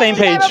not on the same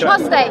I'm saying page. they're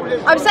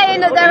apostate. I'm saying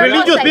that they're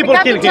Religious apostate. people The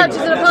Catholic kill Church is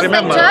an apostate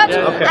Remember. church,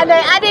 Okay. and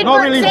they added No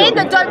books religion. in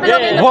that don't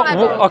belong in the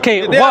Bible.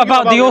 Okay, They what argue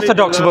about the religion,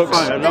 Orthodox that's books?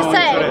 fine. The No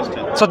same.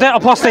 interest. So they're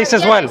apostates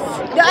as well.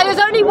 There's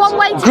only one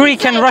way to Greek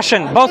be and saved.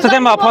 Russian, both of There's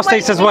them are only one way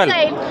apostates to as be well.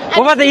 saved, What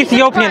and about the Jesus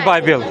Ethiopian Christ.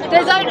 Bible?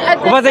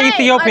 What about the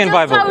Ethiopian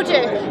Bible? I just told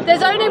you.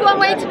 There's only one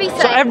way to be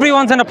saved. So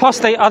everyone's an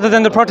apostate other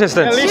than the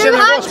Protestants. Listen you the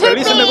have gospel, to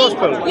listen the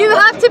gospel. be. You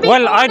have to be.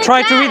 Well, I born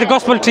tried to read the again.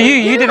 gospel to you.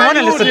 You didn't want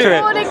to listen to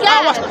it. Born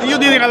again. You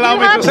didn't allow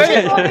me You to have say be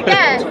it. born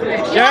again.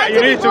 Yeah,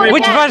 you need to be.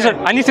 Which version?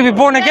 I need to be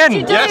born again.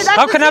 Yes, you do. Yes. That's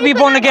How the can I be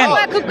born again?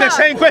 supernatural work of The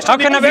God. same question. How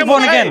can I be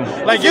born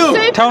again? Like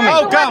you. Tell me.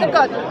 How come?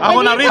 I'm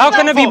gonna read. How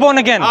can I be born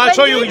again? I'll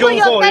show you When John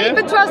you put 4, your faith yeah?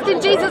 and trust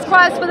in Jesus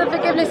Christ for the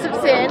forgiveness of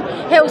sin,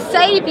 He'll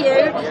save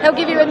you. He'll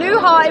give you a new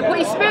heart. He'll put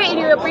His Spirit in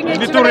you. He'll bring you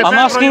to I'm I'm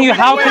asking you,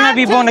 how can I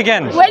be born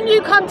again? When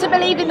you come to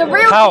believe in the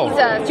real How?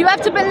 Jesus, you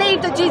have to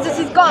believe that Jesus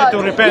is God. You have to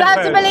You repent have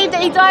to first. believe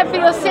that He died for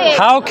your sins.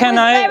 How can He was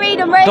I- buried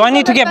and raised do I need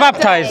on to the get third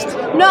baptized? day.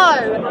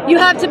 No, you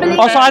have to believe.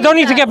 Also, in I don't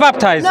need to Jesus. get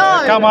baptized.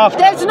 No, Come after.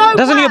 there's no.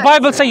 Doesn't your works.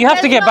 Bible say you have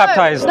to There's get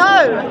baptized? No,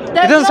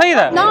 there's doesn't no- say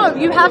that. No,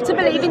 you have to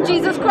believe in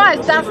Jesus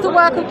Christ. That's the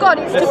work of God.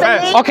 It's to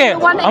believe. Okay, in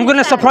the one that I'm He going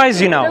to sent.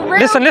 surprise you now. The real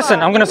Listen,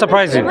 God. I'm going to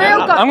surprise you. The real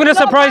God. I'm going to It's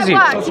not surprise by you.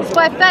 works, it's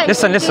by faith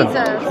Listen, in listen.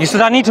 Jesus. You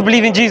said I need to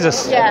believe in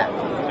Jesus. Yeah.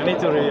 I need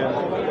to read.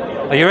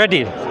 Are you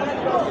ready?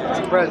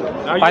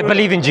 I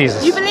believe in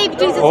Jesus. You believe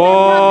Jesus is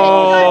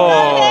Oh.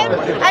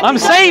 I'm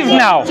saved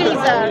now. Jesus.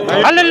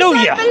 Hallelujah.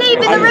 You don't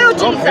believe in the real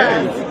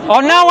Jesus. Oh,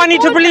 now I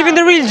need to believe in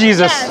the real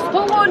Jesus. Yes,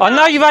 Paul warned Oh,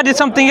 now us. you've added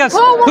something else.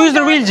 Paul warned Who's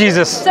the us- real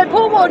Jesus? So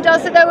Paul warned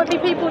us that there would be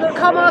people that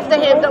come after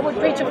him that would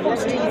preach a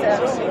false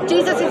Jesus.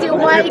 Jesus is the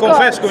Almighty You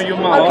confess God. with your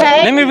mouth.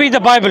 Okay. Let me read the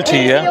Bible to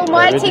you. He's the Yeah?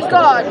 Almighty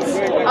God,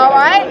 all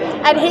right?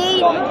 And He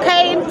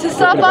came to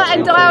suffer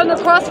and die on the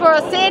cross for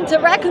our sin, to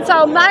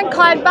reconcile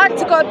mankind back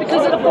to God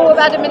because of the fall of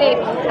Adam and Eve.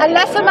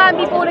 Unless a man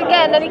be born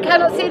again, then he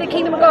cannot see the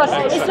kingdom of God.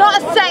 It's not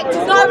a sect,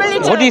 it's not a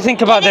religion. What do you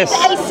think about this?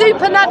 It's a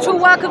supernatural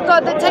work of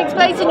God that takes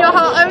place in your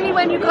heart only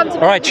when you come to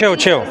All right, chill,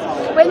 Jesus. chill.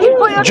 When you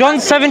put your John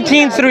trust in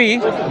Jesus.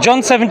 17:3.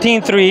 John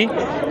 17:3.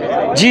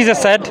 Jesus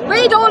said.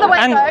 Read all the way,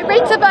 And- though.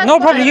 Read to verse No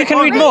problem. You can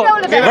read more.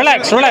 all of it.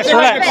 Relax, relax, Read all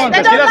of relax. it.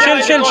 They don't want Chill,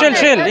 it. chill, chill,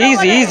 chill. They don't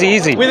Easy, want easy,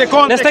 easy. With the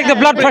context. Let's take the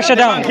blood pressure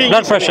down.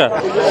 Blood pressure.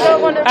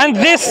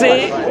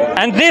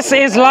 And this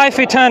is life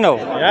eternal,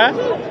 Yeah?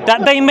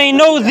 that they may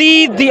know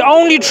Thee, the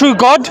only true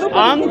God,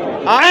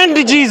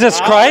 and Jesus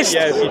Christ,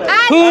 yes.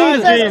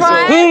 whom Jesus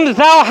Christ. whom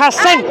Thou hast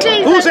And sent.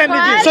 Jesus Who sent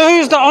Christ. So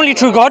who's the only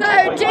true God?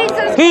 So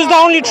Jesus Who's the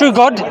only true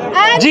God?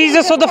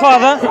 Jesus or the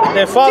Father?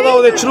 The Father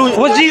of the true.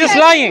 Was Jesus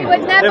lying?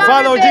 The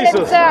Father of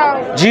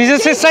Jesus.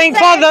 Jesus is saying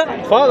Father.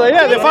 Father,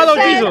 yeah, the Father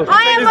of Jesus.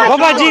 What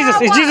about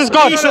Jesus? Is Jesus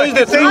God? Jesus is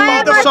the same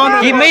Father, Son,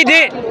 and He made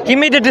it. He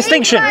made a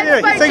distinction.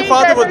 he's saying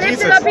Father with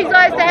lifted Jesus. up his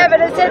eyes to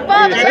heaven and said,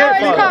 Father, He now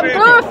said has Father.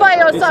 come, glorify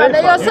your Son,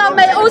 that your Son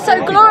may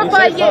also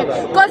glorify said you.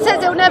 Father. God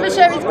says he'll never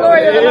share his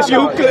glory with Yes,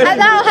 another. you- And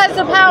thou hast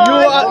the power You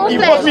over are- all you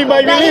flesh, put me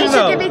by that he belief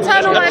should now. give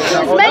eternal life to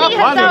as many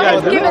as thou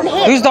hast given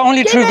him. Who's the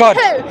only true Given God?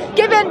 who?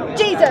 Given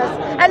Jesus.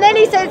 And then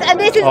he says, and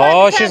this is Oh,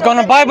 life she's eternal, gone on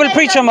that they Bible may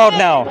preacher know mode him.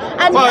 now.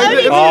 And the Oh, only it's in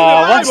true the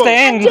God, once the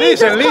end.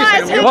 Jesus Listen,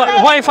 Christ, who What,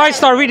 said, what if I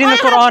start reading the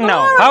Quran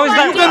now? How is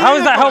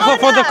that helpful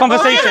for the I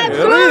conversation? have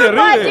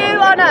glorified Read it. you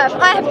on earth.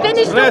 I have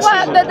finished the Listen.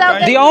 work that thou The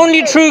gavest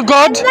only me. true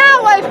God And now,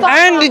 O Father,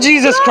 and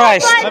Jesus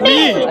Christ. glorify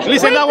me.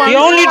 Listen, that one. The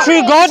only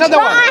true God Listen,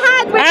 that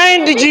one.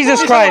 and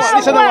Jesus Christ.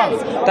 Listen, that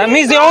one. That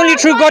means the only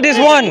true God is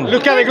one.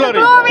 Look at the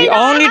glory. The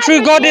only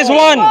true God is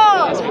one,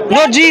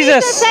 not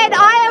Jesus. Jesus said,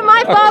 I am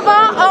my Father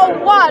are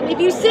one. If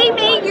you see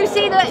me, you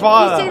see the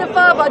Father.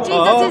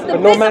 Jesus is the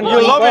visible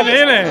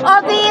image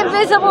of the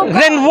invisible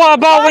God. Then what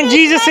about when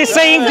Jesus is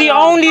saying the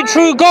only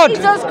true God?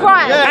 Jesus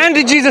Christ. And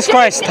Jesus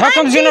Christ. How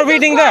come you're not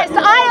reading that?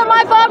 I and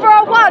my Father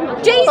are one.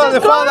 Jesus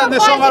the Father and the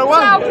Son are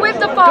one. himself with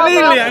the Father.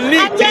 Clearly and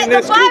neat yet in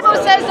the the Bible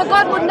says that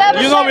God would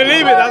never You don't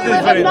believe it, that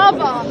is very...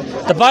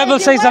 The Bible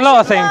says a lot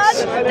of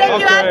things. Then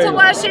you have to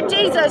worship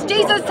Jesus.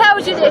 Jesus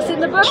tells you this in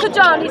the book of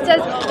John. He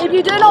says, if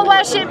you do not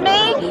worship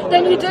me,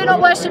 then you do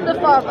not worship the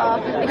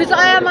Father. Because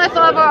I and my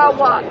Father are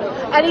one.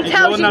 And he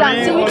tells you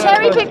that. So you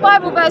cherry pick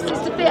Bible verses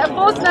to fit a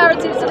false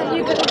narrative so that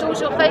you can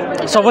endorse your faith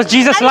religion. So was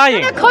Jesus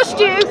lying? It's going to cost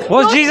you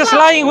Was Jesus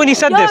lying when he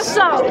said this?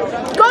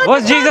 God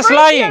Was Jesus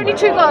lying? The only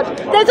true God.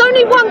 There's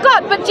only one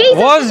God, but Jesus.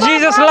 Was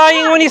Jesus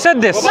lying when he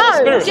said this?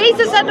 No,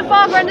 Jesus and the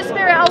Father and the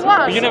Spirit are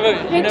one.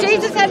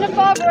 Jesus and the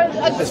Father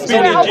and the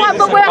Spirit are one.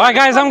 Alright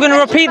guys, I'm going to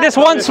repeat this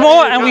once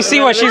more and we see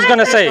what she's going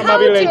to say.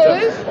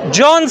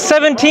 John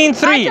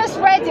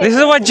 17:3. This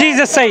is what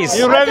Jesus says.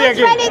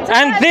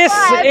 And this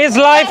is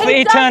life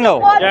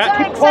eternal,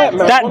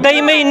 that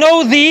they may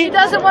know thee,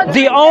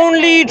 the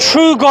only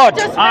true God,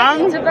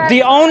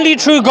 the only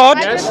true God,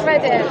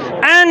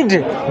 and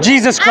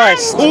Jesus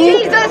Christ.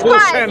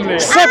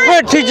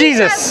 Separate to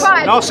Jesus.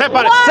 No,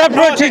 separate.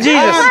 Separate to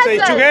Jesus.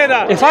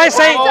 If I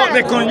say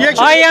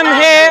I am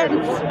here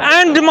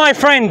and my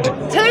friend,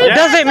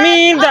 does it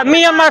mean that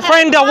me and my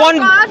friend are one?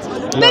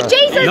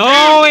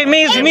 No, it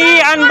means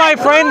me and my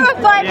friend,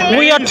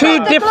 we are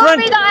two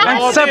different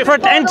and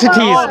separate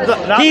entities.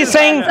 He's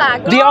saying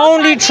the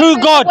only true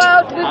God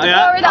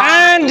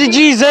and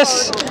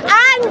Jesus,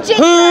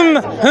 whom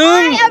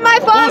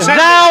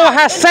thou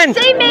hast sent.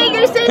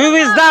 Who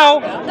is thou?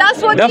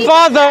 The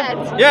Father.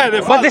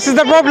 But this is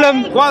the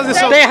problem.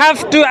 They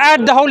have to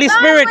add the Holy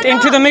Spirit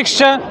into the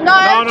mixture.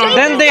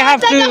 Then they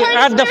have to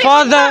add the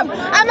Father,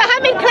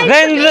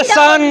 then the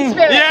Son,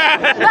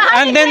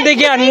 and then they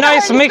get a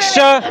nice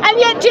mixture.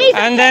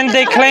 And then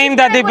they claim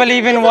that they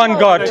believe in one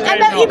God.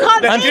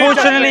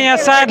 Unfortunately and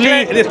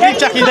sadly,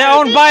 their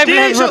own Bible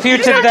has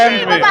refuted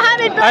them.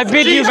 I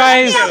bid you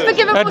guys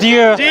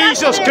adieu.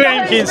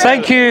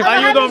 Thank you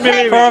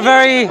for a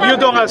very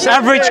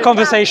average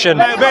conversation.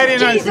 Very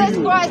nice.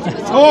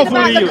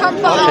 Hopefully you.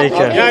 Take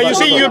care. Yeah, you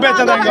see, you're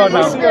better than God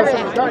now.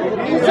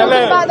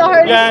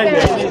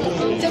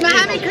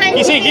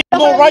 You see, he's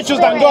more righteous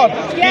than God.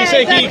 He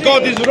said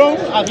God is wrong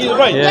and he's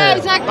right. Yeah,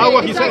 exactly. That's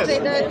what he says.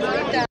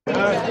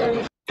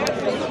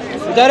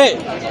 Is that it?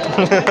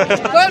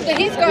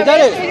 He's going.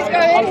 He's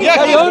going. Yeah,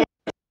 carry on.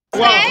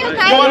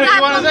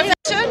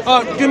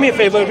 Okay. Do me a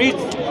favor, read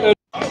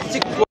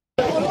 6.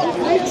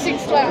 Luke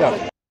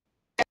 6:12.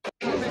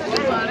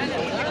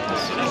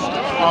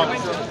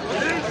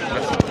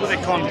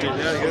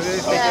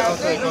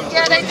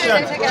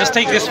 Just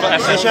take this for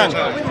effort. She's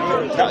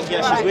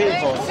waiting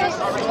for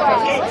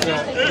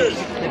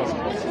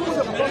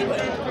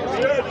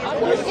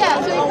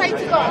Yeah, so he prayed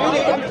to God.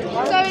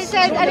 So it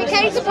says, and it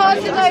came to pass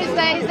in those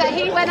days that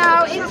he went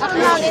out into the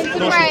mountain to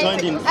pray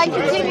and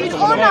continued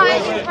all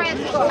night in prayer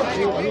to God.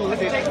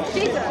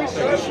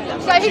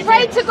 Jesus. So he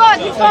prayed to God,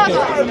 his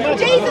Father.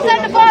 Jesus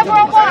and the Father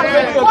are one.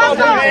 One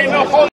God.